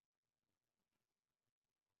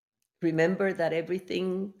 Remember that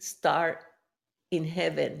everything starts in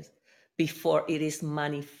heaven before it is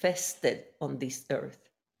manifested on this earth.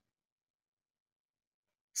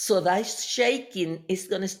 So that shaking is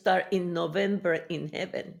going to start in November in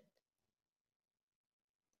heaven.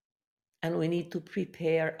 And we need to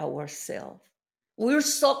prepare ourselves. We're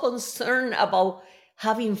so concerned about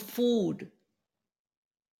having food,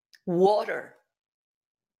 water.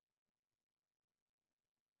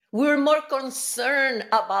 We're more concerned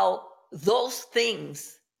about those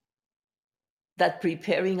things than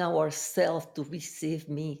preparing ourselves to receive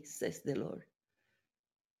me, says the Lord.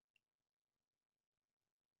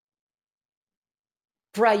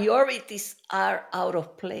 Priorities are out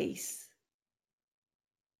of place.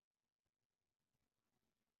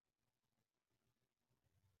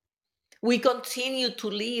 We continue to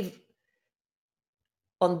live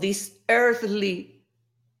on this earthly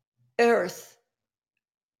earth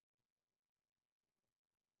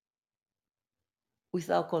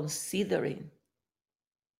without considering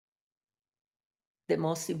the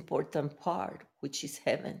most important part, which is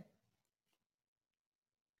heaven.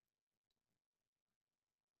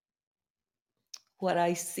 What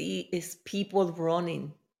I see is people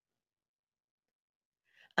running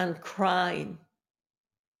and crying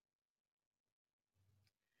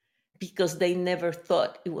because they never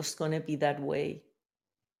thought it was going to be that way.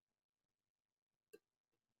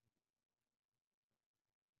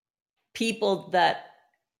 People that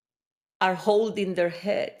are holding their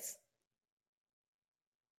heads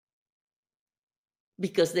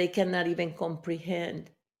because they cannot even comprehend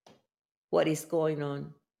what is going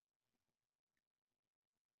on.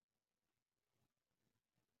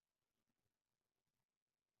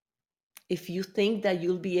 If you think that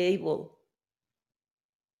you'll be able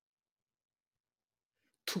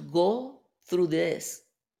to go through this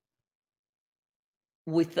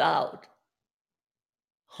without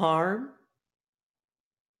harm,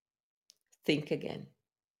 think again.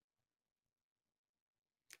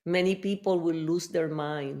 Many people will lose their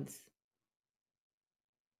minds.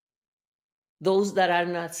 Those that are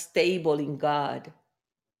not stable in God.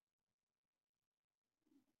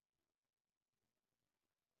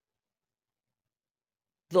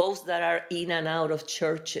 Those that are in and out of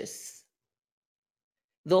churches.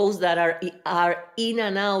 Those that are in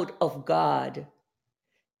and out of God.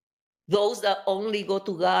 Those that only go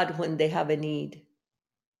to God when they have a need.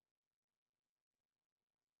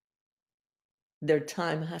 Their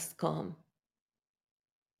time has come.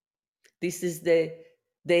 This is the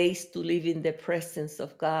days to live in the presence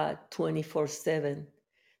of God 24/7.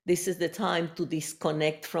 This is the time to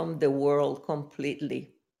disconnect from the world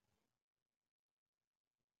completely.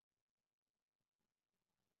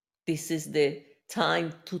 This is the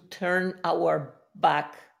time to turn our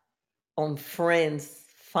back on friends,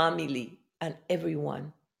 family, and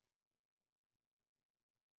everyone.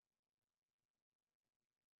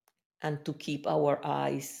 And to keep our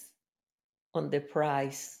eyes on the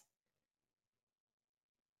prize.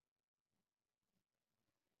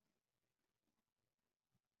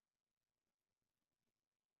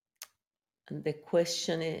 And the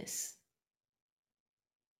question is,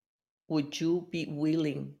 would you be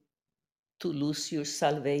willing to lose your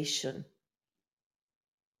salvation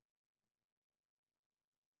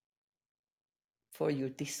for your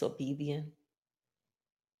disobedience,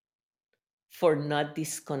 for not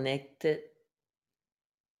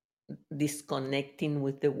disconnecting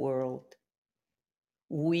with the world?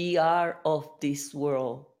 We are of this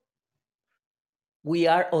world. We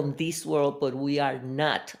are on this world, but we are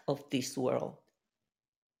not of this world.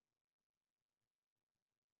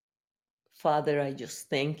 Father, I just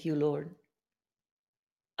thank you, Lord.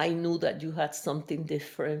 I knew that you had something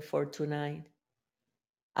different for tonight.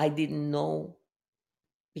 I didn't know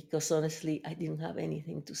because honestly, I didn't have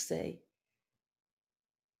anything to say.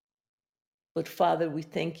 But Father, we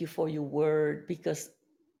thank you for your word because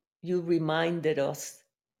you reminded us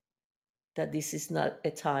that this is not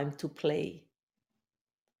a time to play.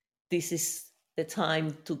 This is the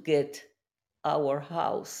time to get our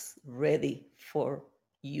house ready for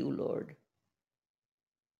you, Lord.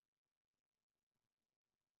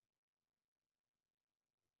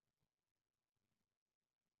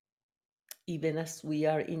 even as we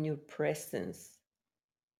are in your presence,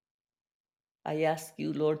 I ask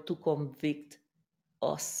you, Lord, to convict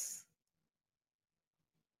us.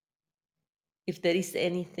 If there is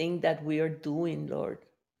anything that we are doing, Lord,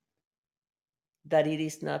 that it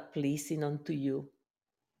is not pleasing unto you,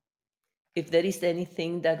 if there is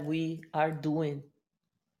anything that we are doing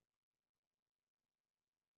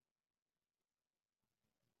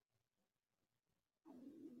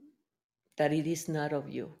that it is not of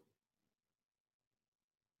you,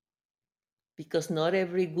 because not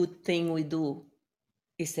every good thing we do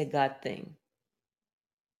is a God thing.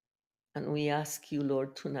 And we ask you,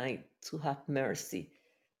 Lord, tonight to have mercy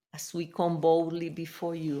as we come boldly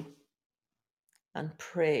before you and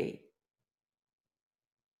pray.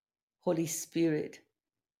 Holy Spirit,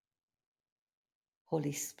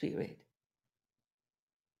 Holy Spirit,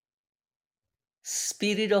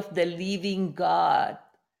 Spirit of the living God,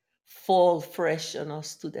 fall fresh on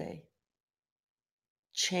us today.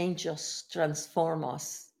 Change us, transform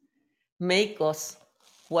us, make us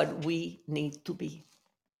what we need to be.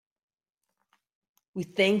 We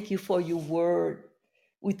thank you for your word.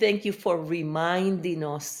 We thank you for reminding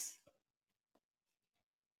us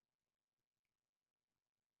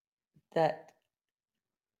that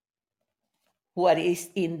what is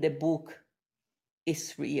in the book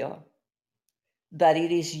is real, that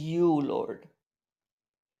it is you, Lord,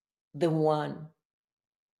 the one,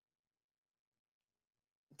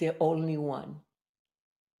 the only one,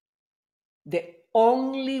 the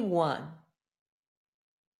only one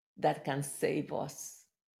that can save us.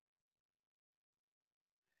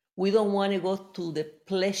 We don't want to go to the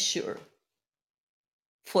pleasure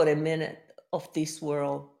for a minute of this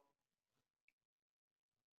world,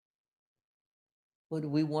 but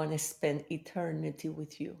we want to spend eternity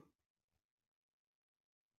with you.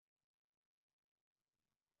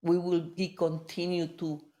 We will be continue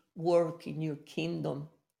to work in your kingdom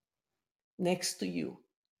next to you.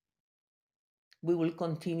 We will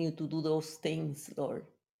continue to do those things, Lord,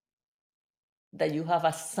 that you have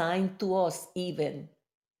assigned to us even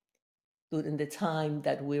during the time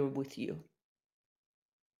that we're with you.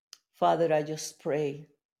 Father, I just pray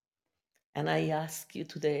and I ask you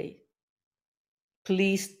today,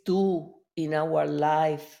 please do in our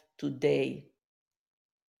life today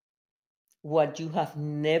what you have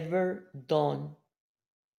never done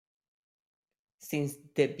since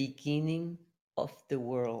the beginning of the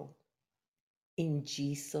world. In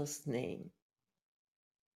Jesus' name.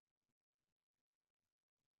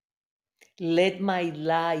 Let my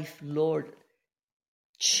life, Lord,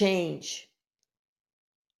 change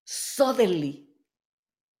suddenly,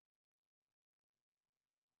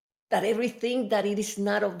 that everything that it is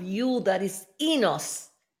not of you that is in us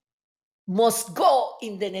must go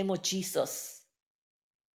in the name of Jesus.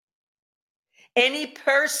 Any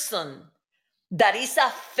person that is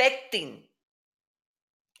affecting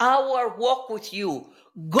our walk with you,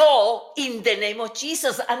 go in the name of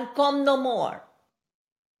Jesus and come no more.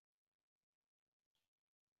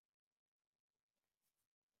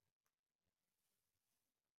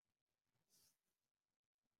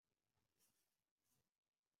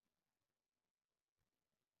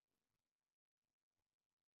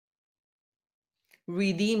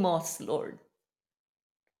 Redeem us, Lord,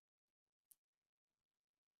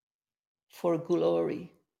 for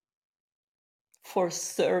glory, for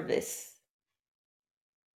service,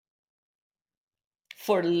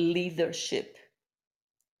 for leadership,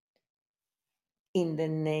 in the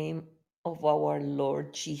name of our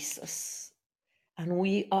Lord Jesus. And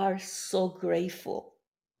we are so grateful.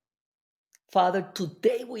 Father,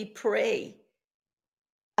 today we pray,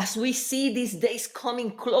 as we see these days coming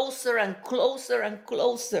closer and closer and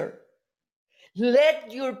closer,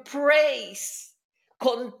 let your praise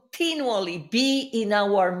continually be in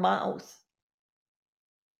our mouth.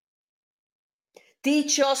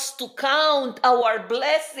 Teach us to count our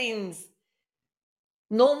blessings,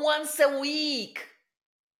 not once a week,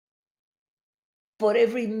 but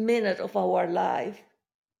every minute of our life.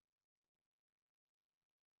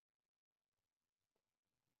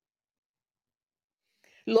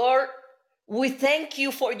 Lord, we thank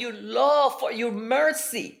you for your love, for your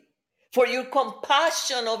mercy, for your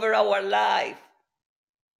compassion over our life.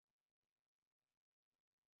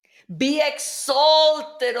 Be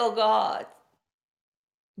exalted, O God.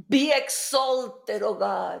 Be exalted, O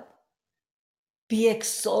God. Be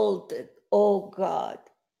exalted, O God.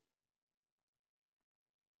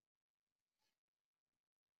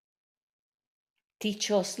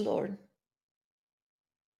 Teach us, Lord.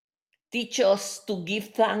 Teach us to give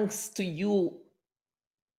thanks to you,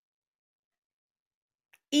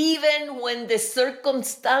 even when the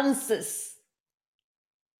circumstances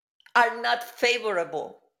are not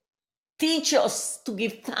favorable. Teach us to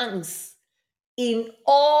give thanks in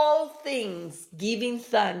all things, giving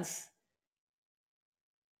thanks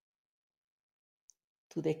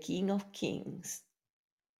to the King of Kings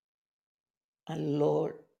and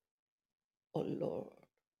Lord, oh Lord.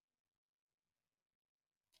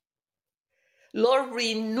 Lord,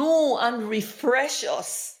 renew and refresh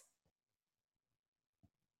us.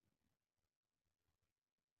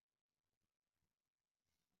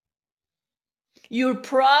 Your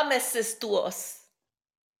promises to us,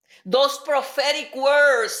 those prophetic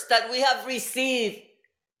words that we have received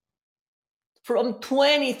from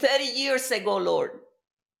 20, 30 years ago, Lord.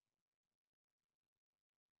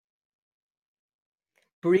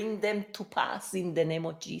 Bring them to pass in the name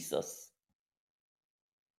of Jesus.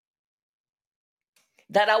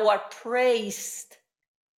 That our praise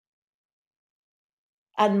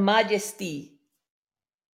and majesty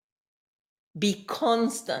be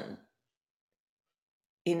constant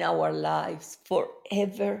in our lives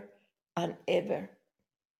forever and ever.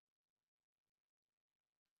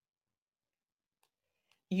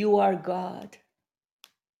 You are God,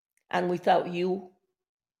 and without you,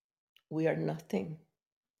 we are nothing.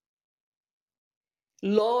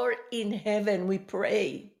 Lord in heaven, we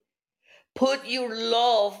pray, put your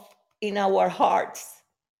love in our hearts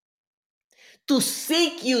to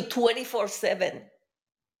seek you 24/7,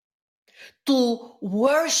 to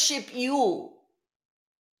worship you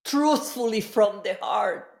truthfully from the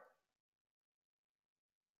heart.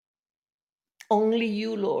 Only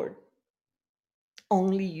you, Lord.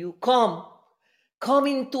 Only you. Come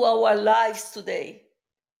into our lives today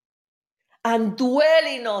and dwell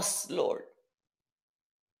in us, Lord.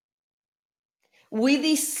 We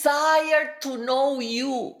desire to know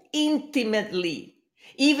you intimately,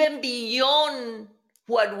 even beyond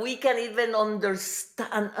what we can even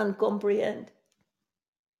understand and comprehend.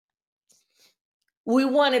 We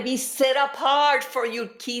want to be set apart for your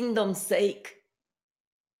kingdom's sake.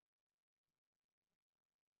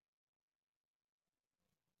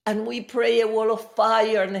 And we pray a wall of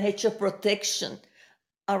fire and a hedge of protection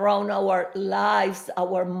around our lives,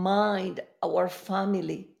 our mind, our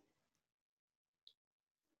family.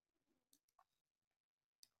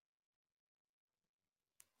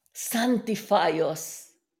 Sanctify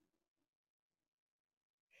us.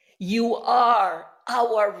 You are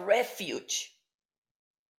our refuge.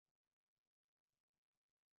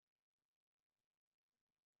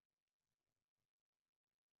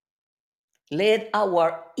 Let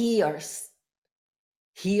our ears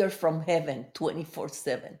hear from heaven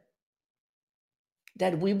 24/7,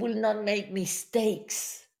 that we will not make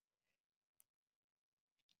mistakes,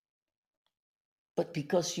 but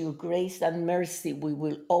because your grace and mercy, we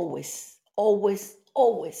will always, always,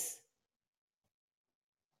 always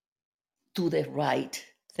do the right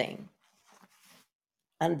thing.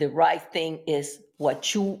 And the right thing is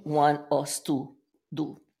what you want us to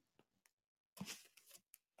do.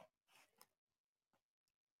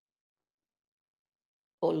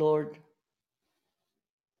 Oh Lord,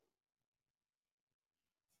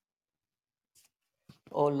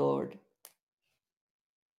 oh Lord,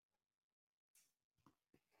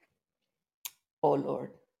 oh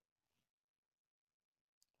Lord.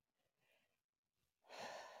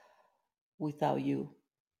 Without you,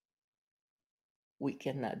 we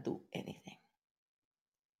cannot do anything.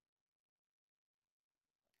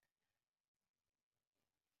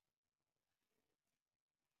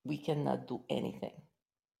 We cannot do anything.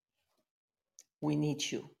 We need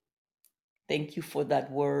you. Thank you for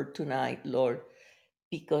that word tonight, Lord,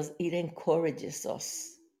 because it encourages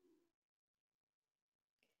us.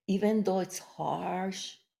 Even though it's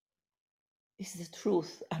harsh, it's the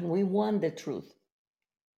truth, and we want the truth.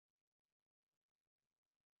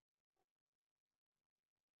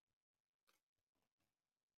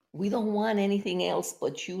 We don't want anything else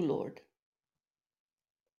but you, Lord.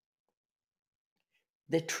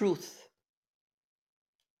 The truth.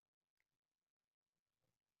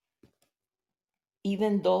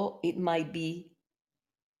 Even though it might be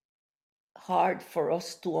hard for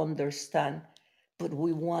us to understand, but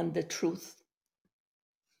we want the truth.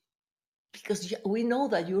 Because we know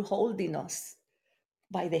that you're holding us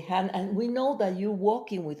by the hand, and we know that you're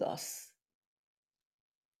walking with us.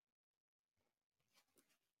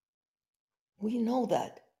 We know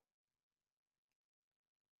that.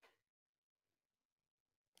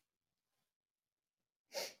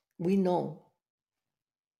 We know.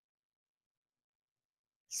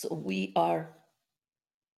 So we are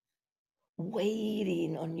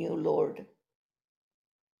waiting on you, Lord.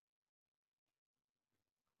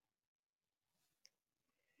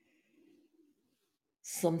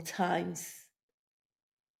 Sometimes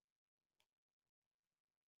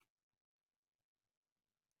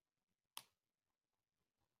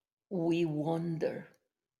we wonder,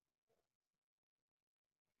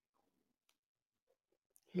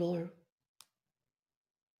 Lord,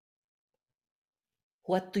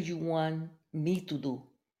 what do you want me to do?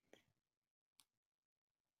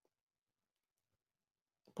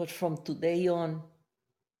 But from today on,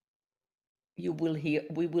 we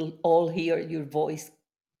will all hear your voice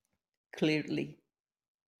clearly.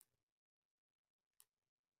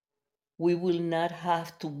 We will not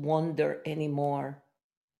have to wonder anymore.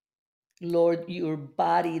 Lord, your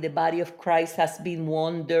body, the body of Christ, has been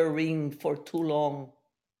wandering for too long.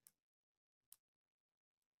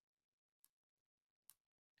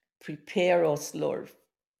 Prepare us, Lord,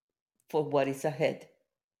 for what is ahead.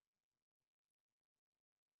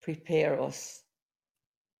 Prepare us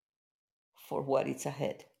for what is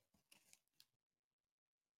ahead.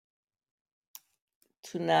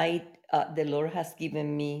 Tonight, the Lord has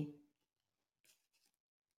given me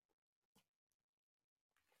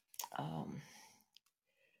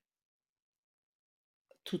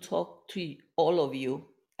to talk to all of you.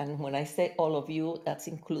 And when I say all of you, that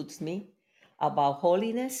includes me, about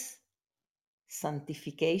holiness,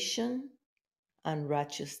 sanctification, and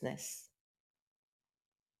righteousness.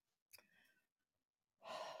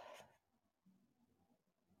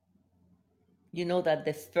 You know that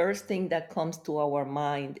the first thing that comes to our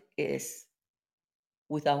mind is,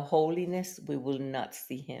 without holiness, we will not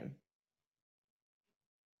see him.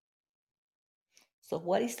 So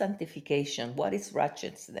what is sanctification? What is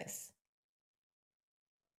righteousness?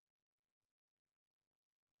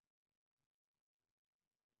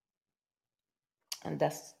 And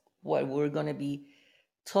that's what we're going to be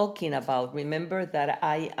talking about. Remember that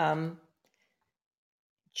I am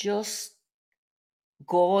just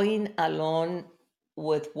going along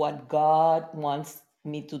with what God wants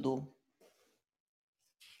me to do.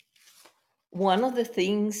 One of the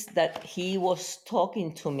things that he was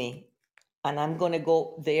talking to me, and I'm going to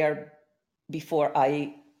go there before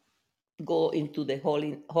I go into the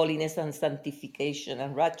holiness and sanctification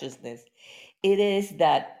and righteousness, it is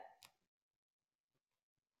that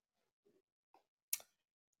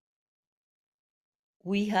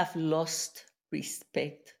we have lost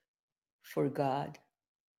respect for God.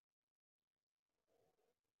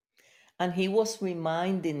 And he was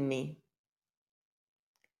reminding me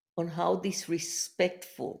on how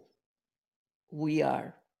disrespectful we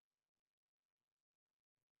are.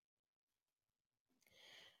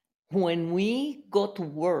 When we go to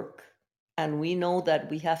work and we know that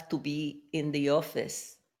we have to be in the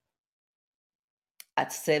office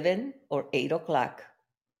at 7 or 8 o'clock,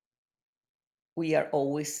 we are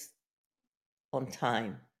always on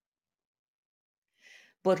time.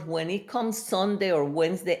 But when it comes Sunday or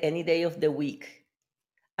Wednesday, any day of the week,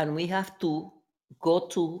 and we have to go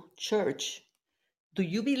to church, do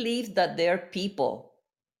you believe that there are people,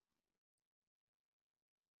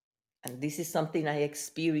 and this is something I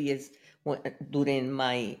experienced during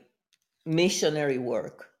my missionary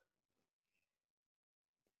work,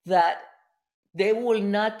 that they will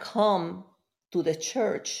not come to the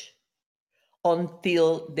church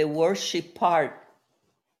until the worship part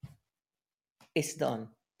is done?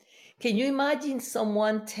 Can you imagine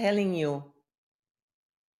someone telling you,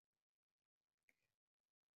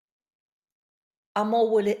 I'm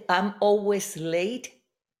always late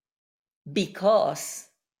because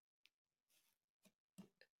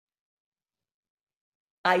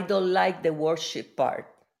I don't like the worship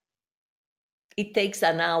part. It takes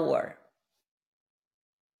an hour.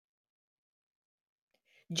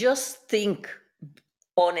 Just think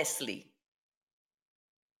honestly.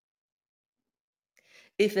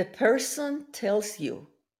 If a person tells you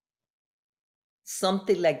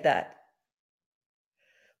something like that,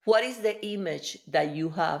 what is the image that you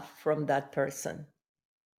have from that person?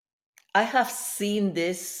 I have seen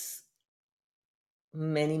this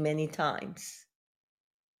many, many times.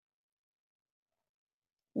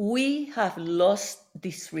 We have lost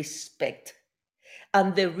this respect.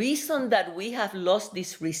 And the reason that we have lost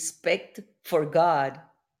this respect for God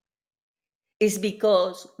is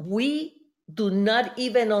because we do not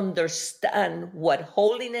even understand what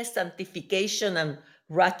holiness, sanctification, and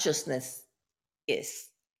righteousness is.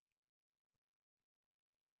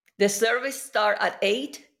 The service starts at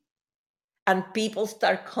 8 and people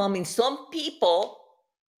start coming. Some people,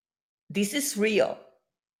 this is real.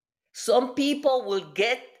 Some people will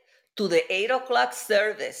get to the 8 o'clock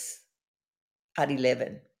service at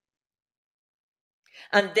 11.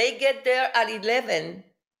 And they get there at 11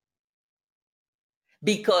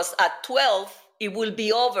 because at 12, it will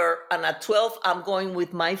be over. And at 12, I'm going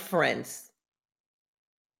with my friends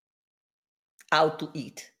out to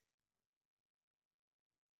eat.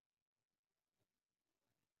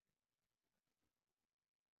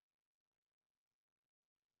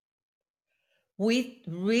 we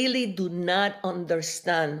really do not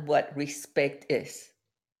understand what respect is.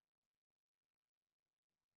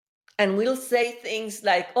 And we'll say things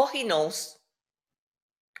like, oh, he knows.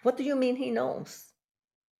 What do you mean he knows?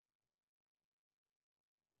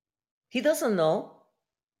 He doesn't know.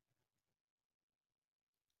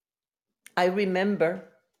 I remember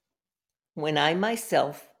when I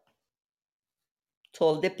myself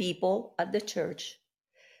told the people at the church,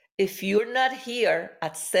 if you're not here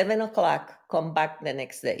at 7 o'clock, come back the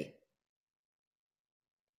next day.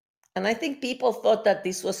 And I think people thought that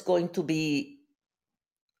this was going to be,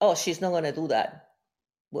 oh, she's not going to do that.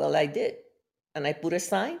 Well, I did. And I put a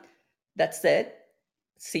sign that said,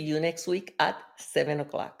 see you next week at 7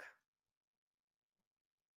 o'clock.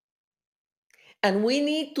 And we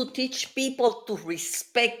need to teach people to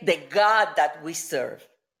respect the God that we serve.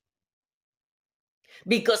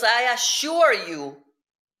 Because I assure you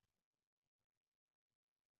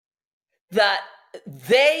that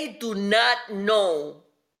they do not know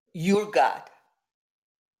your God.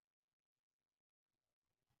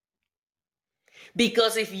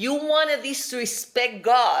 Because if you want to disrespect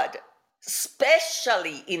God,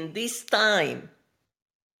 especially in this time,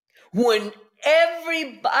 when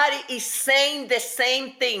everybody is saying the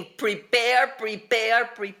same thing, prepare, prepare,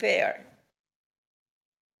 prepare.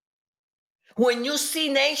 When you see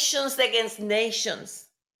nations against nations,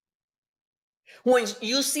 when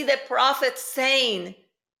you see the prophets saying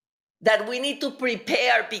that we need to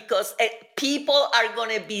prepare because people are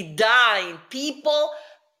going to be dying, people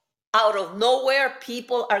out of nowhere,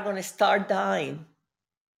 people are going to start dying.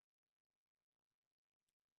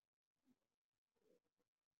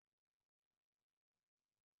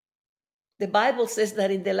 The Bible says that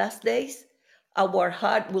in the last days, our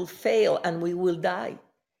heart will fail and we will die.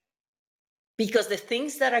 Because the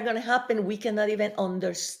things that are going to happen, we cannot even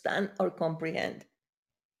understand or comprehend.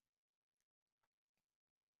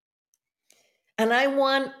 And I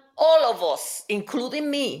want all of us,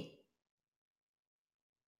 including me,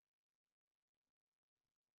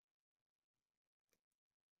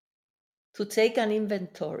 to take an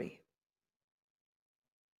inventory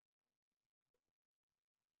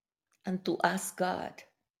and to ask God,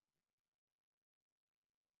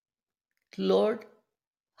 Lord,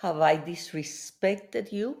 have I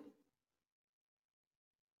disrespected you?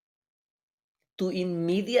 To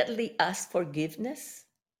immediately ask forgiveness?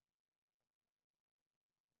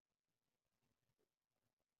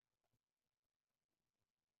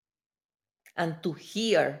 And to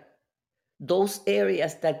hear those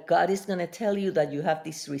areas that God is going to tell you that you have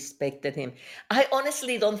disrespected him. I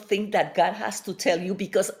honestly don't think that God has to tell you,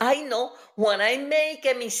 because I know when I make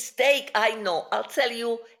a mistake, I know. I'll tell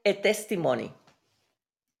you a testimony.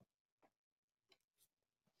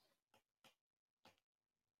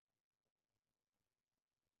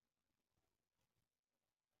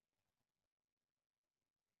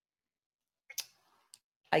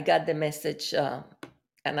 I got the message,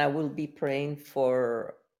 and I will be praying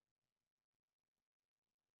for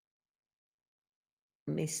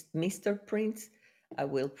Mr. Prince. I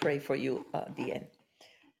will pray for you at the end.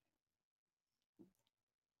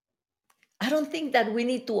 I don't think that we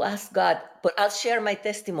need to ask God, but I'll share my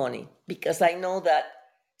testimony, because I know that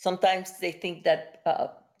sometimes they think that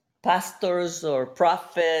pastors or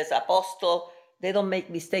prophets, apostles, they don't make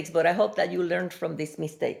mistakes, but I hope that you learned from this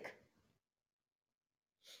mistake.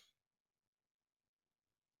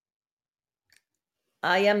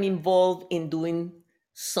 I am involved in doing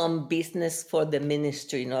some business for the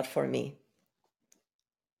ministry, not for me.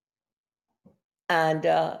 And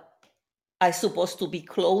I'm supposed to be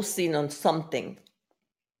closing on something.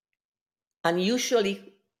 And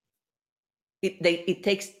usually it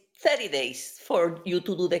takes 30 days for you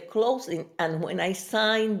to do the closing. And when I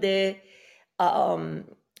signed the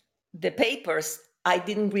papers, I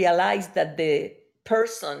didn't realize that the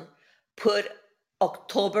person put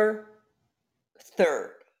October 3rd,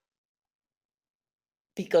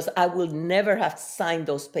 because I will never have signed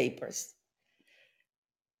those papers.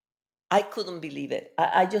 I couldn't believe it.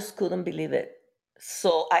 I just couldn't believe it.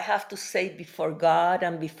 So I have to say before God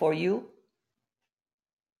and before you,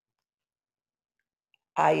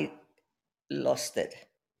 I lost it.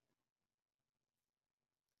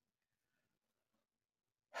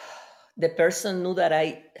 The person knew that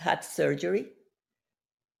I had surgery.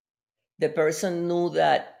 The person knew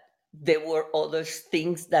that there were other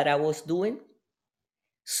things that I was doing.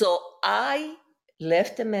 So I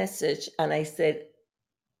left a message and I said,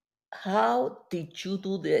 how did you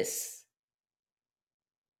do this?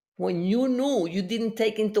 When you knew, you didn't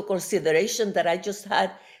take into consideration that I just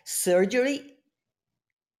had surgery?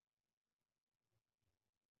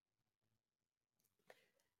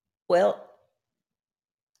 Well,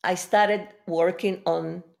 I started working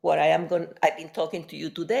on what I've been talking to you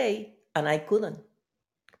today, and I couldn't.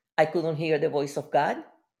 I couldn't hear the voice of God.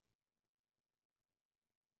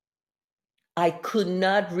 I could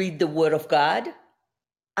not read the Word of God.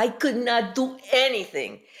 I could not do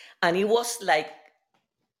anything. And it was like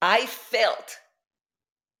I felt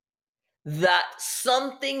that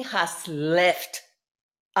something has left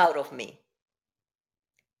out of me,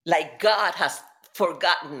 like God has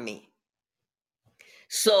forgotten me.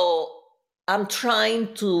 So I'm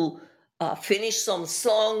trying to finish some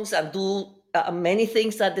songs and do many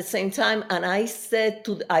things at the same time. And I said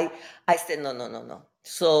I said, no.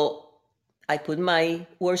 So I put my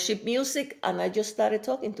worship music and I just started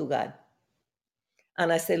talking to God.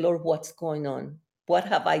 And I said, Lord, what's going on? What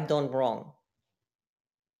have I done wrong?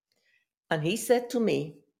 And he said to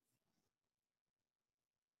me,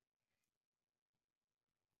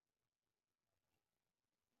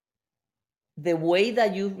 the way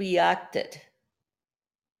that you reacted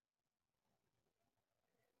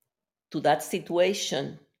to that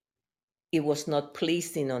situation, it was not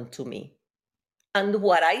pleasing unto me. And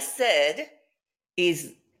what I said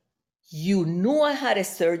is, you knew I had a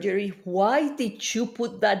surgery. Why did you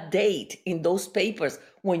put that date in those papers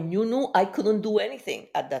when you knew I couldn't do anything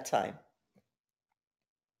at that time?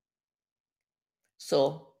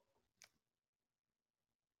 So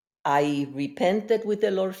I repented with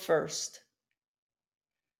the Lord first.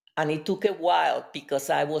 And it took a while because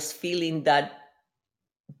I was feeling that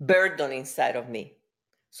burden inside of me.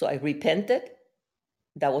 So I repented.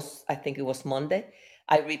 That was, I think it was Monday.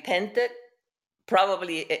 I repented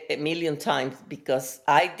probably a million times because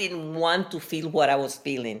I didn't want to feel what I was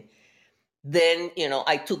feeling. Then,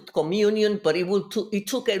 I took communion, but it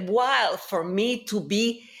took a while for me to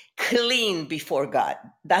be clean before God.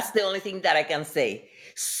 That's the only thing that I can say.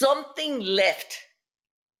 Something left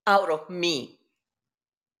out of me.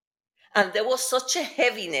 And there was such a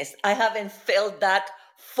heaviness. I haven't felt that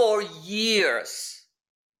for years.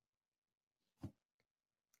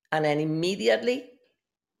 And I immediately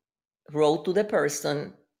wrote to the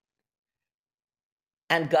person,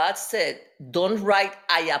 and God said, don't write,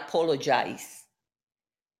 I apologize.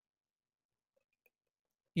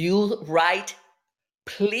 You write,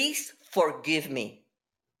 please forgive me.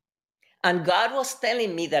 And God was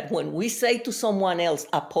telling me that when we say to someone else,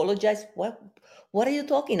 apologize, what are you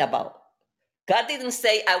talking about? God didn't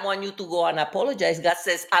say, I want you to go and apologize. God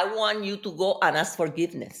says, I want you to go and ask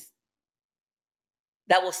forgiveness.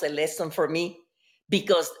 That was a lesson for me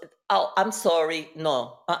because, I'm sorry.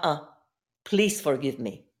 No, please forgive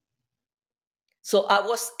me. So I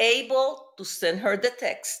was able to send her the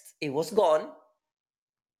text. It was gone.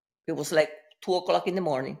 It was like 2:00 in the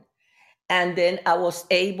morning. And then I was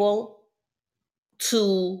able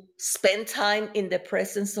to spend time in the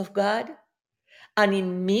presence of God. And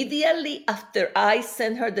immediately after I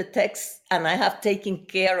sent her the text and I have taken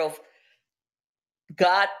care of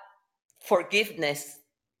God forgiveness,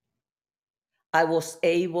 I was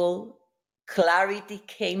able, clarity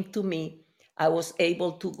came to me. I was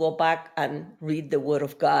able to go back and read the Word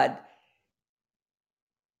of God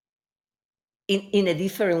in a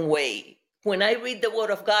different way. When I read the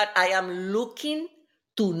Word of God, I am looking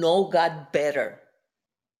to know God better.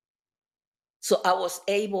 So I was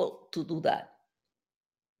able to do that.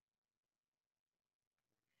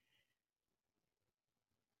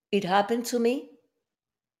 It happened to me.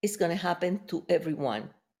 It's going to happen to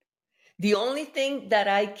everyone. The only thing that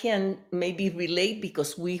I can maybe relate,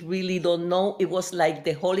 because we really don't know, it was like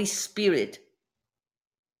the Holy Spirit.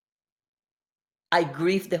 I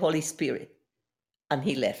grieved the Holy Spirit and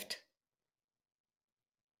he left.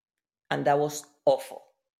 And that was awful.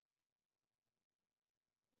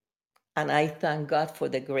 And I thank God for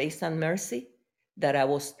the grace and mercy that I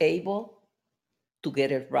was able to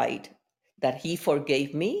get it right, that he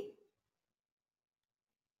forgave me.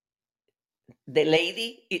 The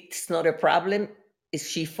lady, it's not a problem if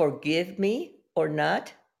she forgive me or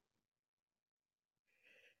not.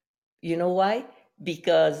 You know why?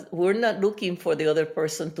 Because we're not looking for the other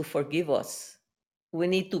person to forgive us. We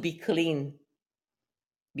need to be clean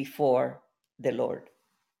before the Lord.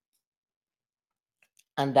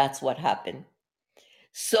 And that's what happened.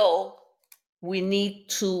 So we need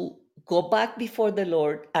to go back before the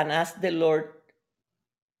Lord and ask the Lord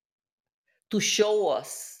to show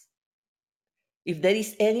us if there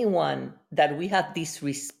is anyone that we have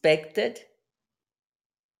disrespected,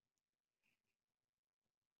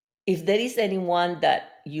 if there is anyone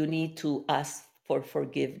that you need to ask for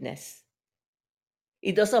forgiveness.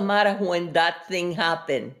 It doesn't matter when that thing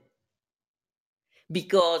happened,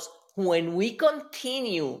 because when we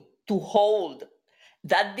continue to hold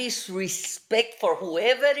that disrespect for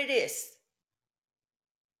whoever it is,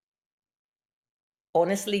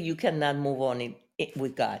 honestly, you cannot move on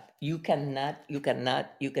with God. You cannot.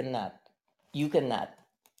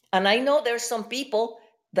 And I know there's some people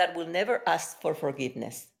that will never ask for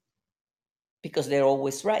forgiveness because they're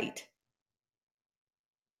always right.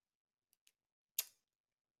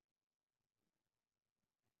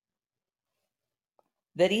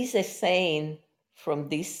 There is a saying from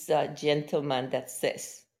this gentleman that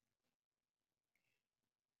says,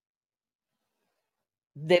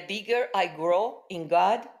 the bigger I grow in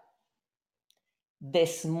God, the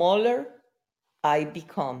smaller I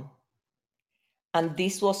become. And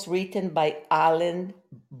this was written by Alan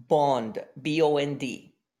Bond,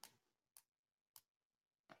 B-O-N-D.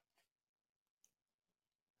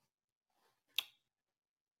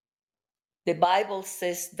 The Bible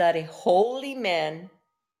says that a holy man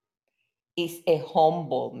is a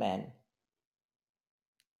humble man.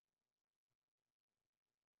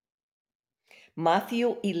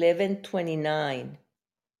 Matthew 11:29,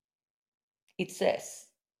 it says,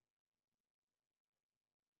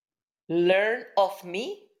 learn of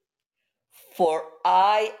me, for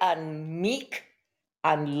I am meek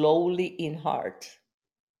and lowly in heart.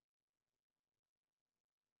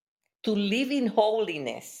 To live in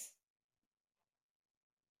holiness,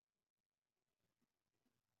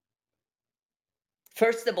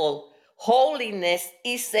 first of all, holiness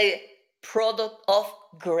is a product of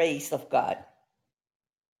grace of God.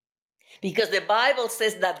 Because the Bible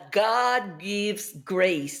says that God gives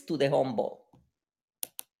grace to the humble.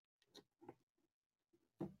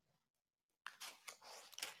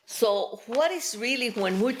 So, what is really,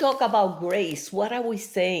 when we talk about grace, what are we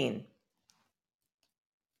saying?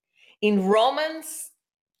 In Romans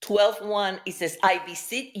 12:1, it says, I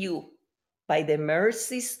beseech you by the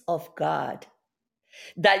mercies of God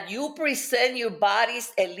that you present your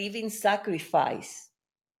bodies a living sacrifice,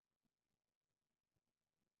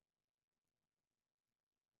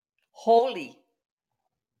 holy,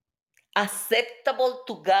 acceptable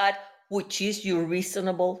to God, which is your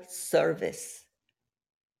reasonable service.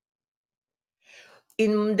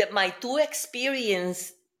 In my two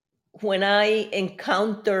experience, when I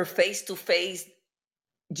encounter face-to-face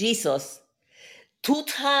Jesus, two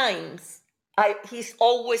times he's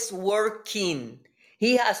always working.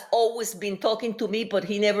 He has always been talking to me, but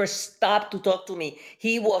he never stopped to talk to me.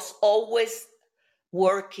 He was always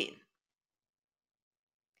working.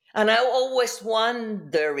 And I always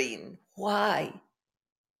wondering why.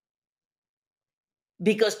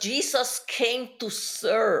 Because Jesus came to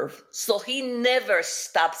serve, so he never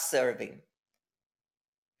stopped serving.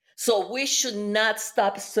 So we should not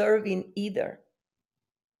stop serving either.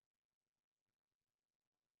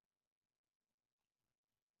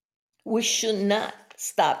 We should not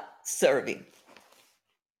stop serving.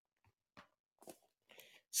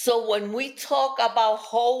 So when we talk about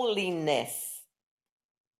holiness,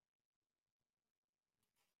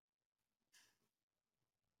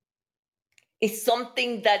 it's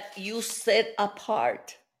something that you set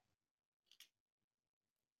apart.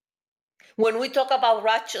 When we talk about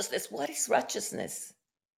righteousness, what is righteousness?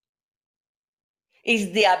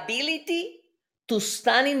 It's the ability to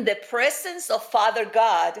stand in the presence of Father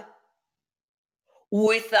God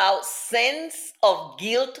without sense of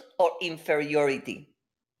guilt or inferiority.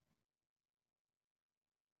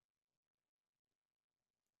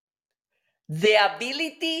 The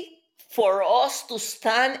ability for us to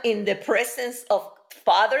stand in the presence of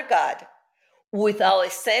Father God without a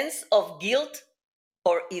sense of guilt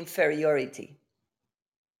or inferiority.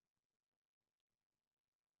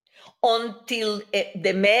 Until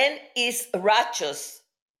the man is righteous.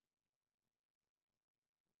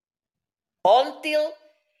 Until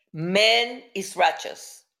man is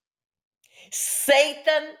righteous,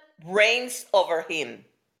 Satan reigns over him.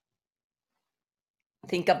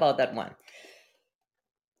 Think about that one.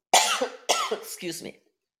 Excuse me.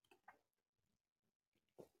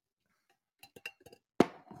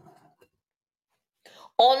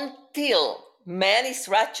 Until man is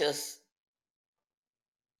righteous,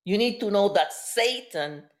 you need to know that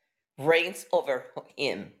Satan reigns over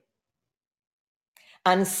him.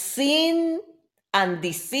 And sin and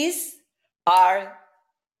disease are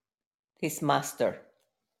his master.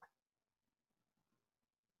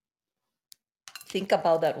 Think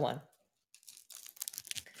about that one.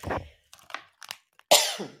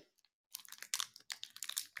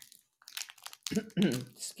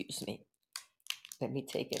 Excuse me. Let me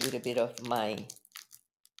take a little bit of my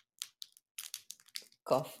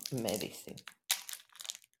cough medicine.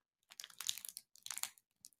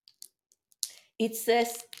 It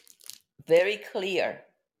says very clear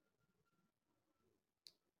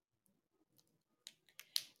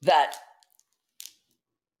that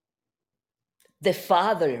the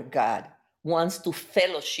Father God wants to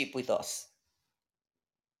fellowship with us.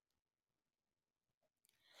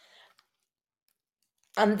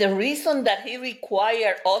 And the reason that he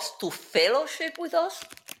required us to fellowship with us,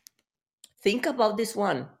 think about this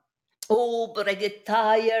one. Oh, but I get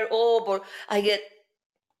tired. Oh, but I get...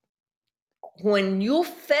 When you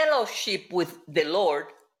fellowship with the Lord,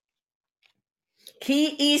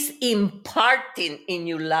 he is imparting in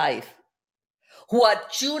your life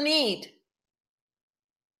what you need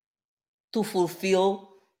to fulfill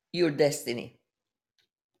your destiny.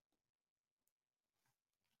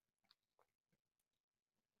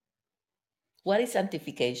 What is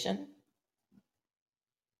sanctification?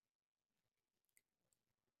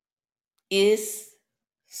 Is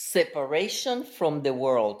separation from the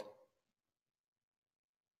world.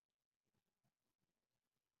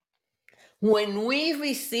 When we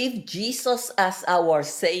receive Jesus as our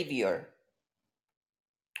Savior,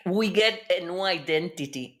 we get a new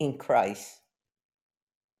identity in Christ.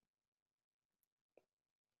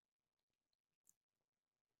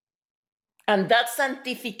 And that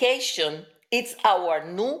sanctification, it's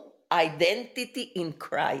our new identity in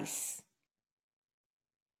Christ.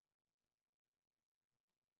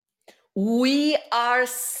 We are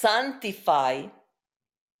sanctified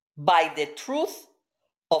by the truth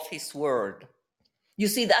of his word. You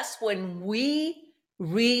see, that's when we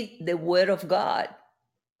read the word of God.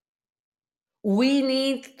 We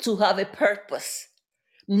need to have a purpose,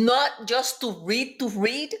 not just to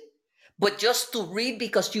read, but just to read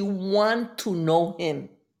because you want to know him.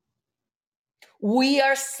 We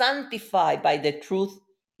are sanctified by the truth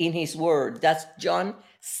in his word. That's John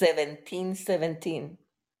 17:17.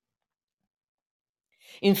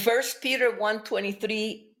 In 1 Peter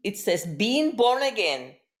 1:23, it says, being born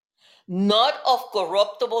again, not of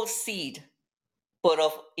corruptible seed, but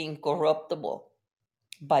of incorruptible,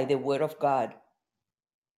 by the word of God,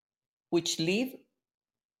 which live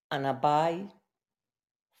and abide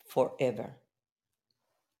forever.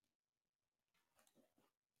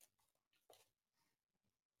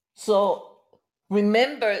 So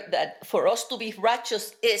remember that for us to be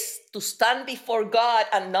righteous is to stand before God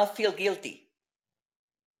and not feel guilty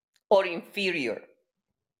or inferior.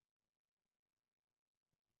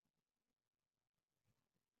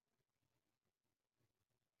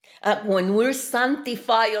 And when we're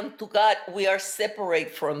sanctified unto God, we are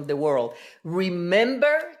separate from the world.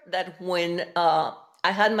 Remember that when I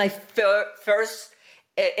had my first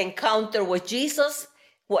encounter with Jesus,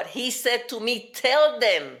 what he said to me, tell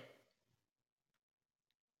them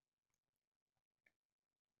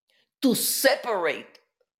to separate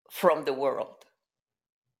from the world.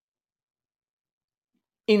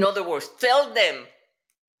 In other words, tell them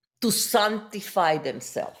to sanctify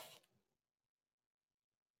themselves.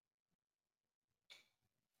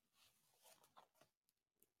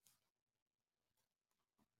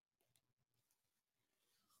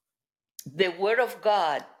 The word of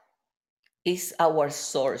God is our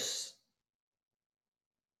source.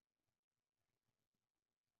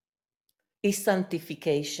 It's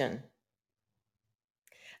sanctification.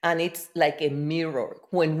 And it's like a mirror.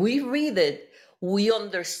 When we read it, we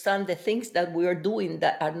understand the things that we are doing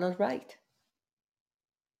that are not right.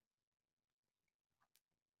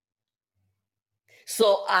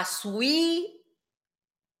 So as we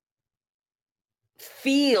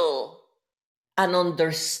feel and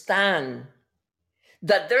understand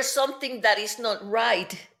that there's something that is not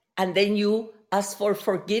right, and then you ask for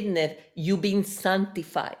forgiveness, you've been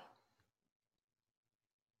sanctified.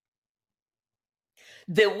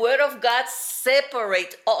 The word of God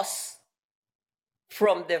separates us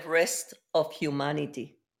from the rest of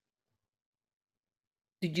humanity.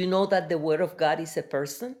 Did you know that the word of God is a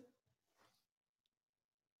person?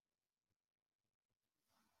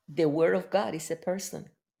 The word of God is a person.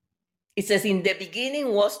 It says, in the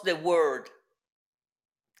beginning was the word,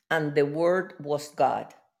 and the word was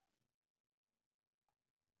God.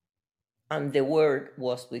 And the word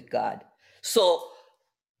was with God. So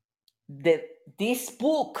this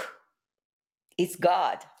book is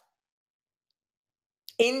God.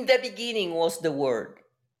 In the beginning was the word,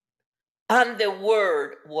 and the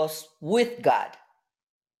word was with God,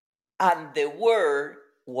 and the word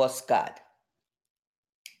was God.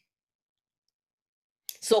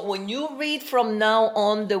 So when you read from now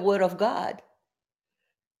on the word of God,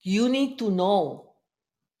 you need to know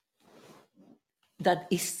that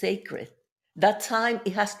it's sacred. That time,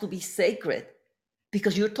 it has to be sacred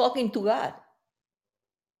because you're talking to God.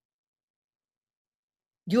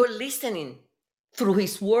 You're listening through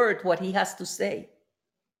his word, what he has to say.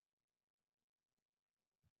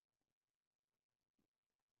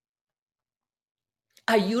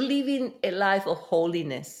 Are you living a life of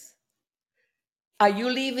holiness? Are you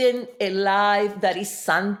living a life that is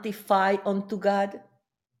sanctified unto God?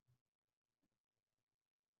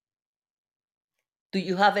 Do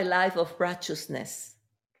you have a life of righteousness?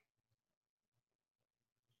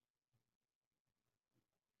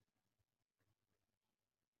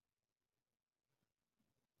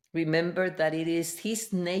 Remember that it is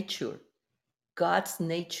His nature, God's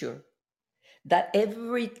nature, that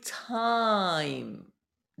every time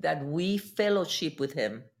that we fellowship with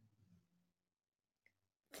Him,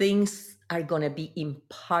 things are going to be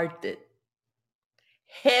imparted.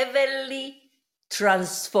 Heavenly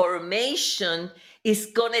transformation is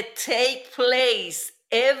going to take place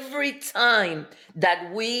every time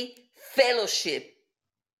that we fellowship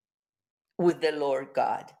with the Lord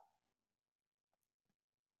God.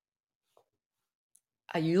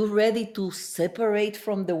 Are you ready to separate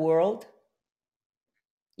from the world?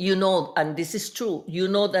 You know, and this is true, you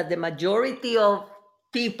know that the majority of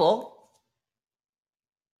people,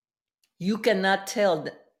 you cannot tell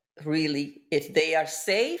really if they are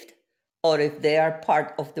saved or if they are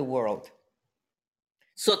part of the world.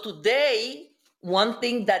 So today, one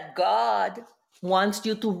thing that God wants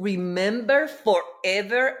you to remember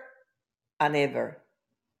forever and ever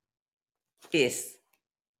is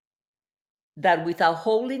that without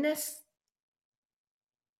holiness,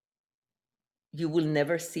 you will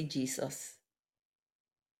never see Jesus.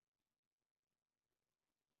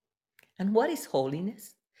 And what is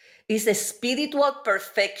holiness? It's a spiritual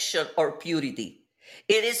perfection or purity.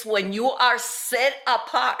 It is when you are set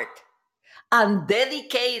apart and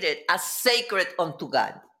dedicated as sacred unto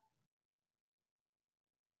God.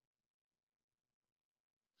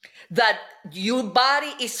 That your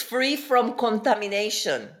body is free from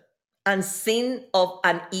contamination and sin of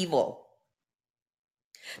an evil.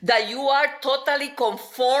 That you are totally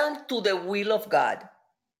conformed to the will of God.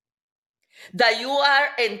 That you are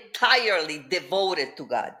entirely devoted to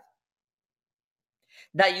God.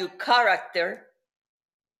 That your character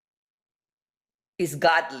is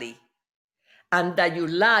godly. And that your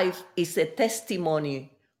life is a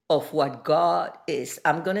testimony of what God is.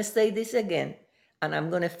 I'm going to say this again, and I'm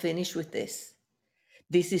going to finish with this.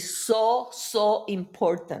 This is so, so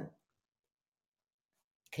important.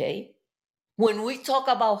 Okay? When we talk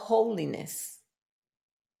about holiness,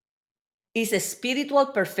 it's a spiritual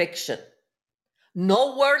perfection.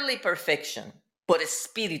 No worldly perfection, but a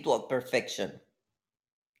spiritual perfection.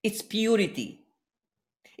 It's purity.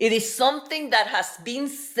 It is something that has been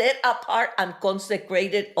set apart and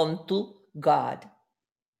consecrated unto God,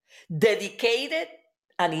 dedicated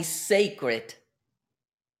and is sacred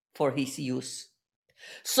for His use.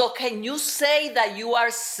 So can you say that you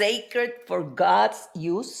are sacred for God's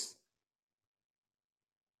use?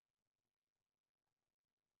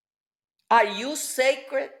 Are you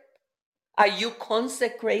sacred? Are you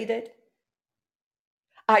consecrated?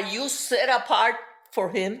 Are you set apart for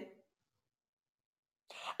Him?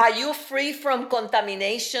 Are you free from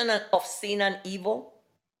contamination of sin and evil?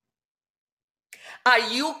 Are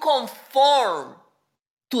you conformed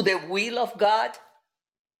to the will of God?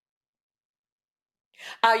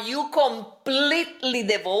 Are you completely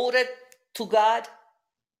devoted to God?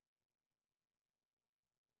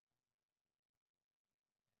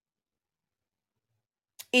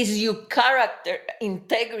 Is your character,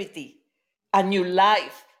 integrity, and your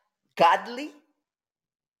life godly?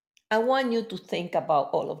 I want you to think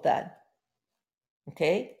about all of that,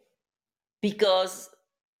 okay? Because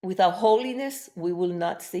without holiness, we will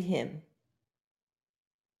not see Him.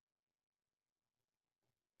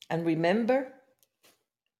 And remember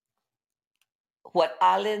what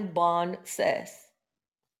Alan Bond says.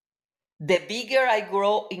 The bigger I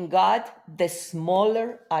grow in God, the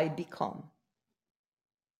smaller I become.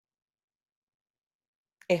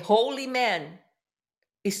 A holy man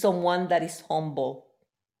is someone that is humble.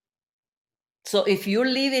 So if you're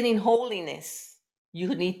living in holiness,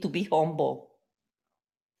 you need to be humble.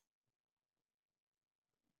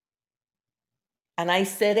 And I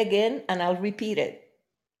said again, and I'll repeat it.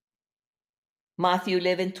 Matthew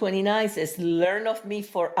 11:29 says, learn of me,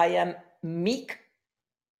 for I am meek,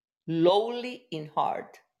 lowly in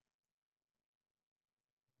heart.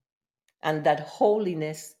 And that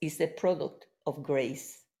holiness is a product of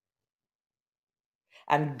grace.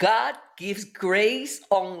 And God gives grace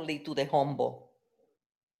only to the humble.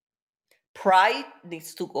 Pride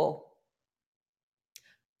needs to go.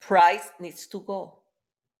 Pride needs to go.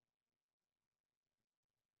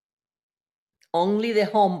 Only the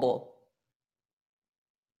humble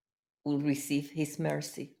will receive His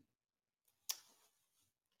mercy.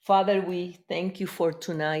 Father, we thank you for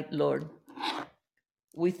tonight, Lord.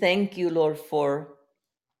 We thank you, Lord, for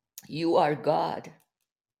You are God.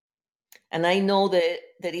 And I know that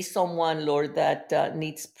there is someone, Lord, that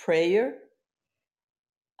needs prayer.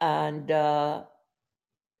 And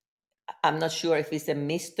I'm not sure if it's a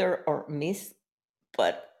Mr. or Miss,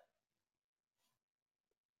 but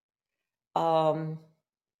um,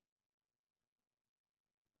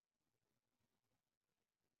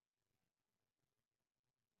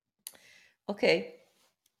 okay.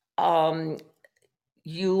 Um,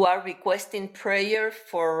 you are requesting prayer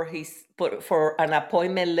for an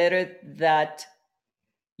appointment letter that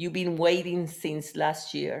you've been waiting since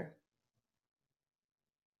last year.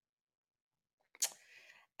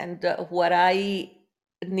 And what I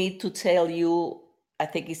need to tell you, I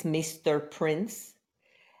think is Mr. Prince.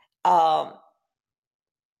 Um,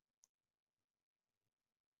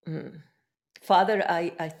 mm, Father,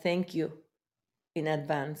 I thank you in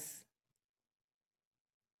advance.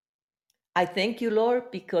 I thank you, Lord,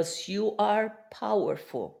 because you are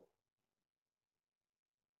powerful,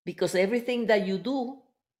 because everything that you do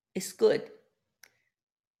is good.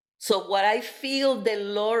 So, what I feel the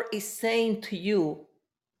Lord is saying to you,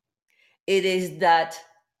 it is that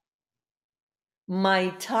my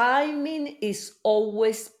timing is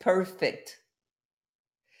always perfect,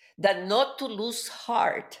 that not to lose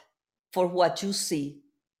heart for what you see,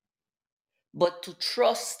 but to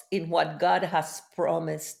trust in what God has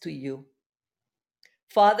promised to you.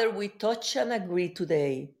 Father, we touch and agree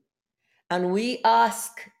today, and we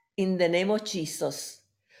ask in the name of Jesus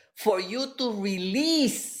for you to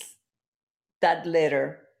release that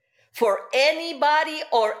letter for anybody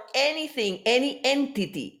or anything, any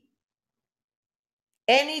entity,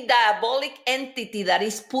 any diabolic entity that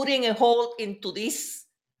is putting a hold into this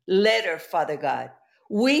letter, Father God.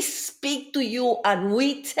 We speak to you and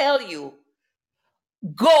we tell you,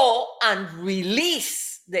 go and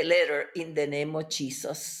release the letter in the name of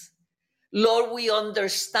Jesus. Lord, we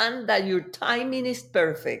understand that your timing is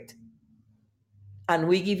perfect and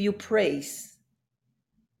we give you praise.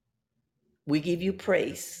 We give you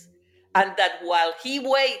praise. And that while he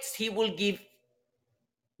waits, he will be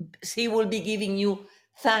giving you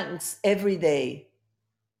thanks every day.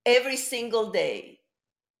 Every single day,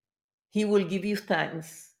 he will give you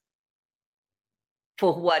thanks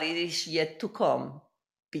for what it is yet to come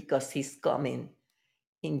because he's coming.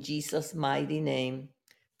 In Jesus' mighty name.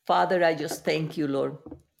 Father, I just thank you, Lord.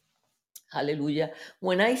 Hallelujah.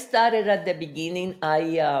 When I started at the beginning,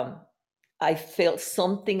 I felt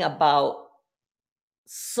something about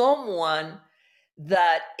someone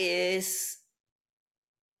that is,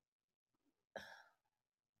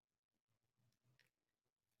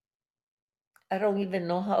 I don't even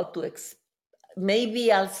know how to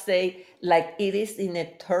maybe I'll say like it is in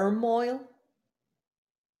a turmoil.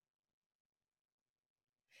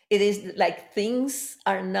 It is like things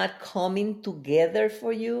are not coming together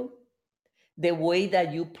for you the way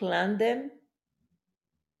that you planned them.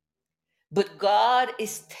 But God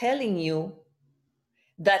is telling you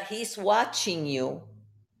that He's watching you,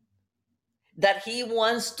 that He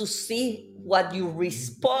wants to see what your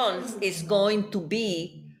response is going to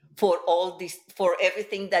be for all this, for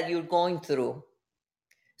everything that you're going through.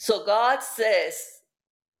 So God says,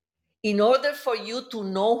 in order for you to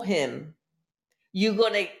know Him, you're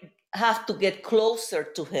going to have to get closer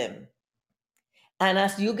to Him. And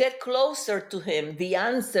as you get closer to Him, the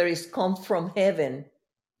answer is come from heaven.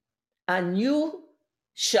 And you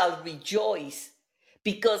shall rejoice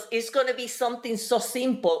because it's going to be something so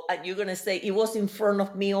simple. And you're going to say, it was in front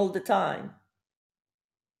of me all the time.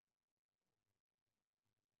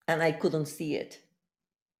 And I couldn't see it.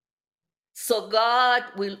 So God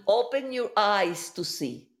will open your eyes to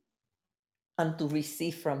see and to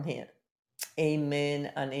receive from Him.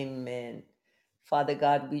 Amen and amen. Father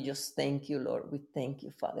God, we just thank you, Lord. We thank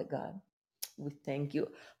you, Father God. We thank you.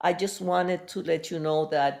 I just wanted to let you know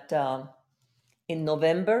that in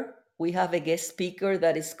November, we have a guest speaker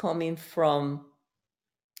that is coming from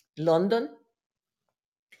London.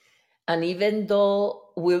 And even though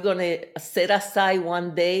we're going to set aside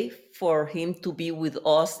one day for him to be with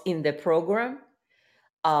us in the program,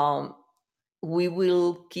 we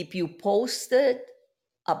will keep you posted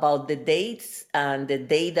about the dates and the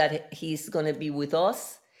day that he's going to be with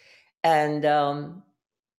us. And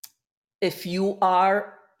if you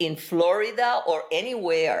are in Florida or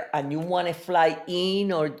anywhere and you want to fly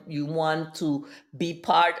in or you want to be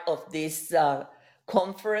part of this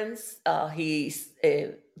conference, he's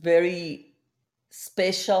a very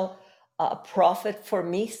special prophet for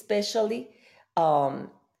me, especially. And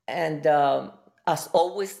as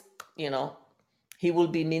always, you know, he will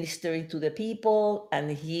be ministering to the people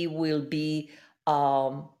and he will be,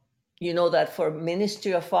 you know, that for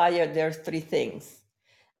ministry of fire, there are three things.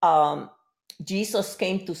 Jesus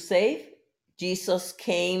came to save. Jesus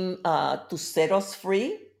came to set us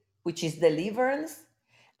free, which is deliverance,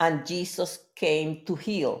 and Jesus came to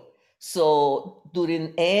heal. So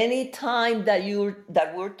during any time that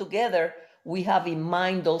we're together, we have in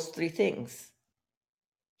mind those three things: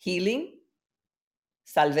 healing,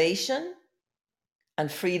 salvation,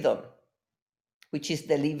 and freedom, which is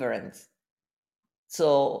deliverance.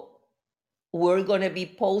 So we're going to be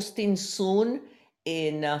posting soon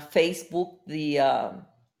in Facebook the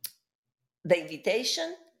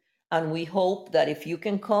invitation, and we hope that if you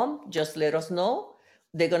can come, just let us know.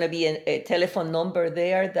 There's going to be a telephone number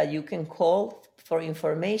there that you can call for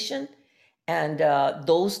information. And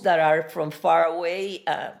those that are from far away,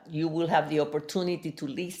 you will have the opportunity to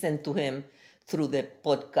listen to him through the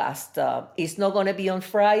podcast. It's not going to be on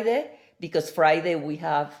Friday, because Friday we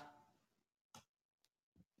have,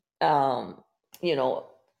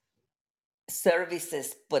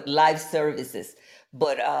 services, but live services.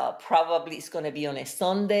 But probably it's going to be on a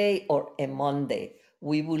Sunday or a Monday.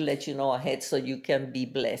 We will let you know ahead so you can be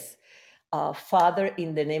blessed. Father,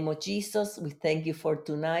 in the name of Jesus, we thank you for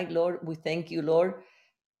tonight, Lord. We thank you, Lord,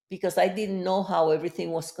 because I didn't know how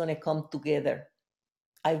everything was going to come together.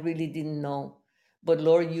 I really didn't know. But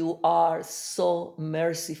Lord, you are so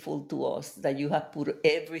merciful to us that you have put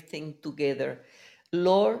everything together.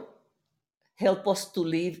 Lord, help us to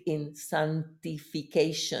live in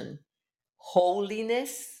sanctification,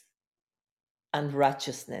 holiness, and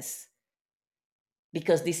righteousness,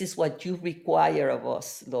 because this is what you require of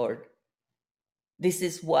us, Lord. This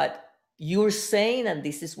is what you're saying, and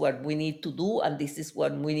this is what we need to do, and this is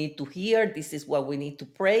what we need to hear, this is what we need to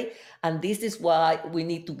pray, and this is why we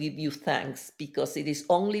need to give you thanks, because it is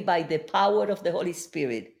only by the power of the Holy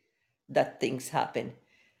Spirit that things happen.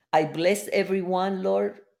 I bless everyone,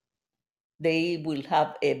 Lord. They will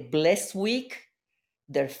have a blessed week,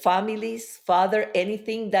 their families. Father,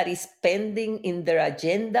 anything that is pending in their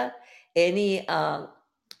agenda, any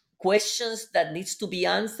questions that needs to be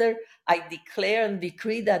answered, I declare and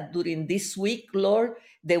decree that during this week, Lord,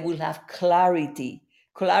 they will have clarity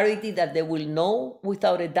that they will know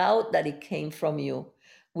without a doubt that it came from you.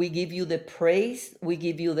 We give you the praise, we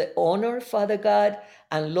give you the honor, Father God,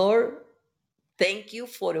 and Lord, thank you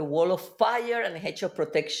for a wall of fire and a hedge of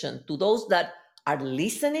protection to those that are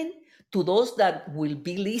listening, to those that will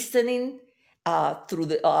be listening through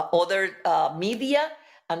the other media.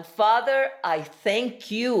 And Father, I thank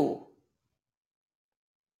you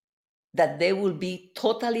that they will be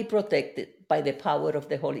totally protected by the power of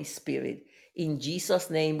the Holy Spirit. In Jesus'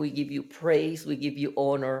 name, we give you praise, we give you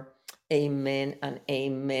honor. Amen and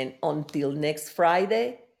amen. Until next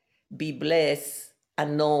Friday, be blessed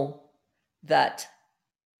and know that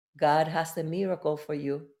God has a miracle for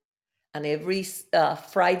you. And every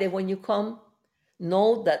Friday when you come,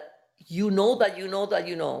 know that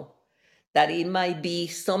that it might be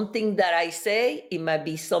something that I say, it might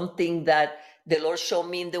be something that the Lord showed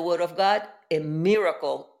me in the Word of God. A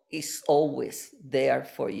miracle is always there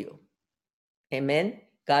for you. Amen.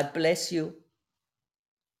 God bless you.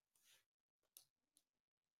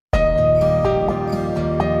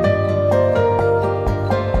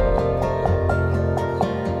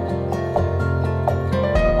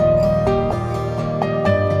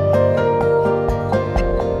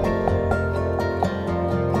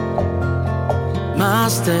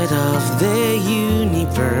 Master of the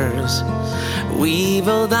universe, we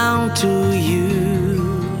bow down to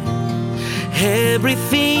you.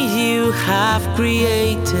 Everything you have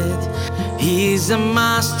created is a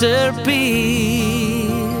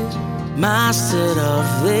masterpiece. Master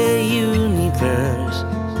of the universe,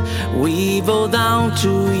 we bow down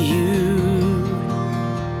to you.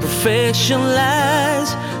 Perfection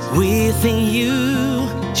lies within you,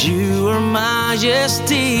 your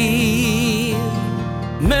majesty.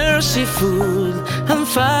 Merciful and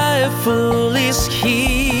fireful is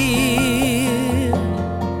He.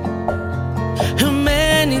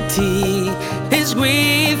 Humanity is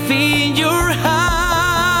within your heart.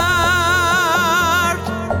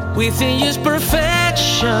 Within you is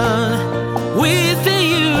perfection. Within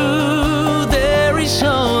you there is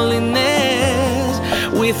holiness.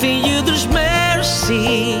 Within you there's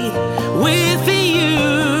mercy. Within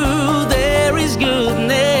you there is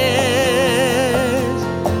goodness.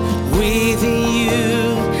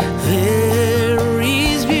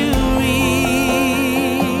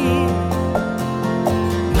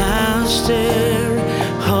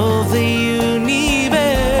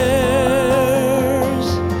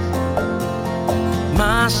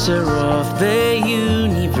 Master of the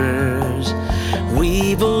universe,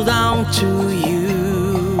 we bow down to you.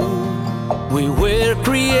 We were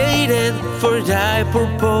created for thy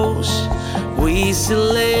purpose. We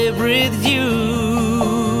celebrate you.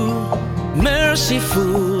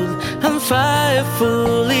 Merciful and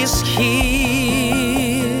faithful is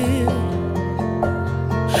He.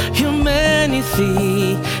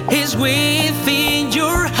 Humanity is within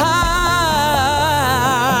your heart,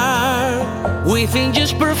 within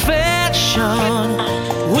just perfection.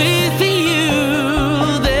 Within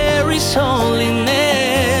you there is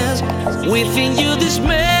holiness. Within you this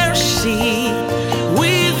mercy.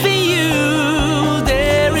 Within you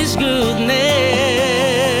there is goodness.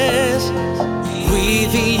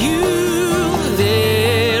 Within you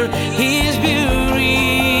there is beauty.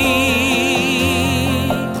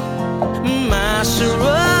 Master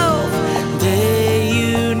of the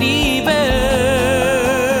universe.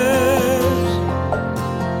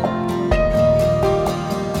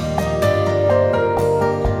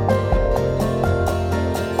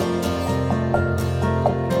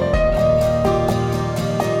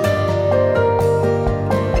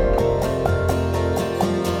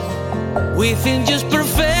 Within just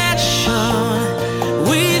perfection,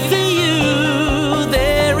 within you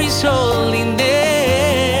there is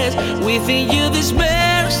holiness. Within you this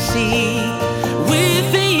mercy.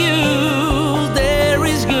 Within you there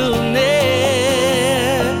is goodness.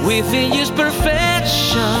 Within you is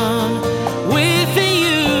perfection. Within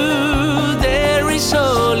you there is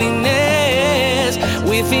holiness.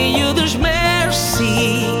 Within you there's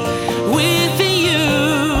mercy. Within you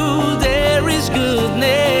there is goodness.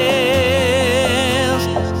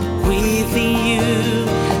 Within you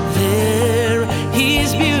there is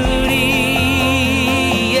beauty.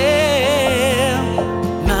 Yeah.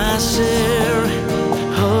 Master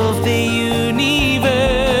of the universe,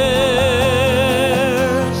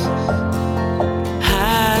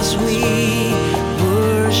 as we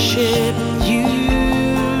worship you,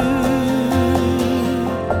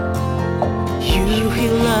 you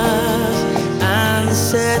heal us and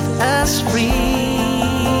set us free.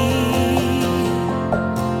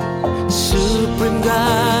 Supreme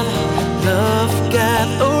God, love God,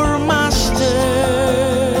 our Master,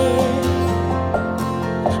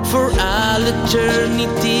 for all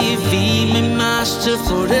eternity, be my Master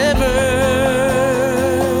forever.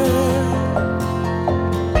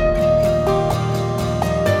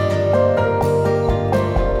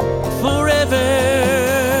 Forever.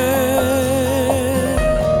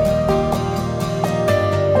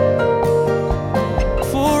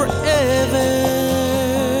 Forever.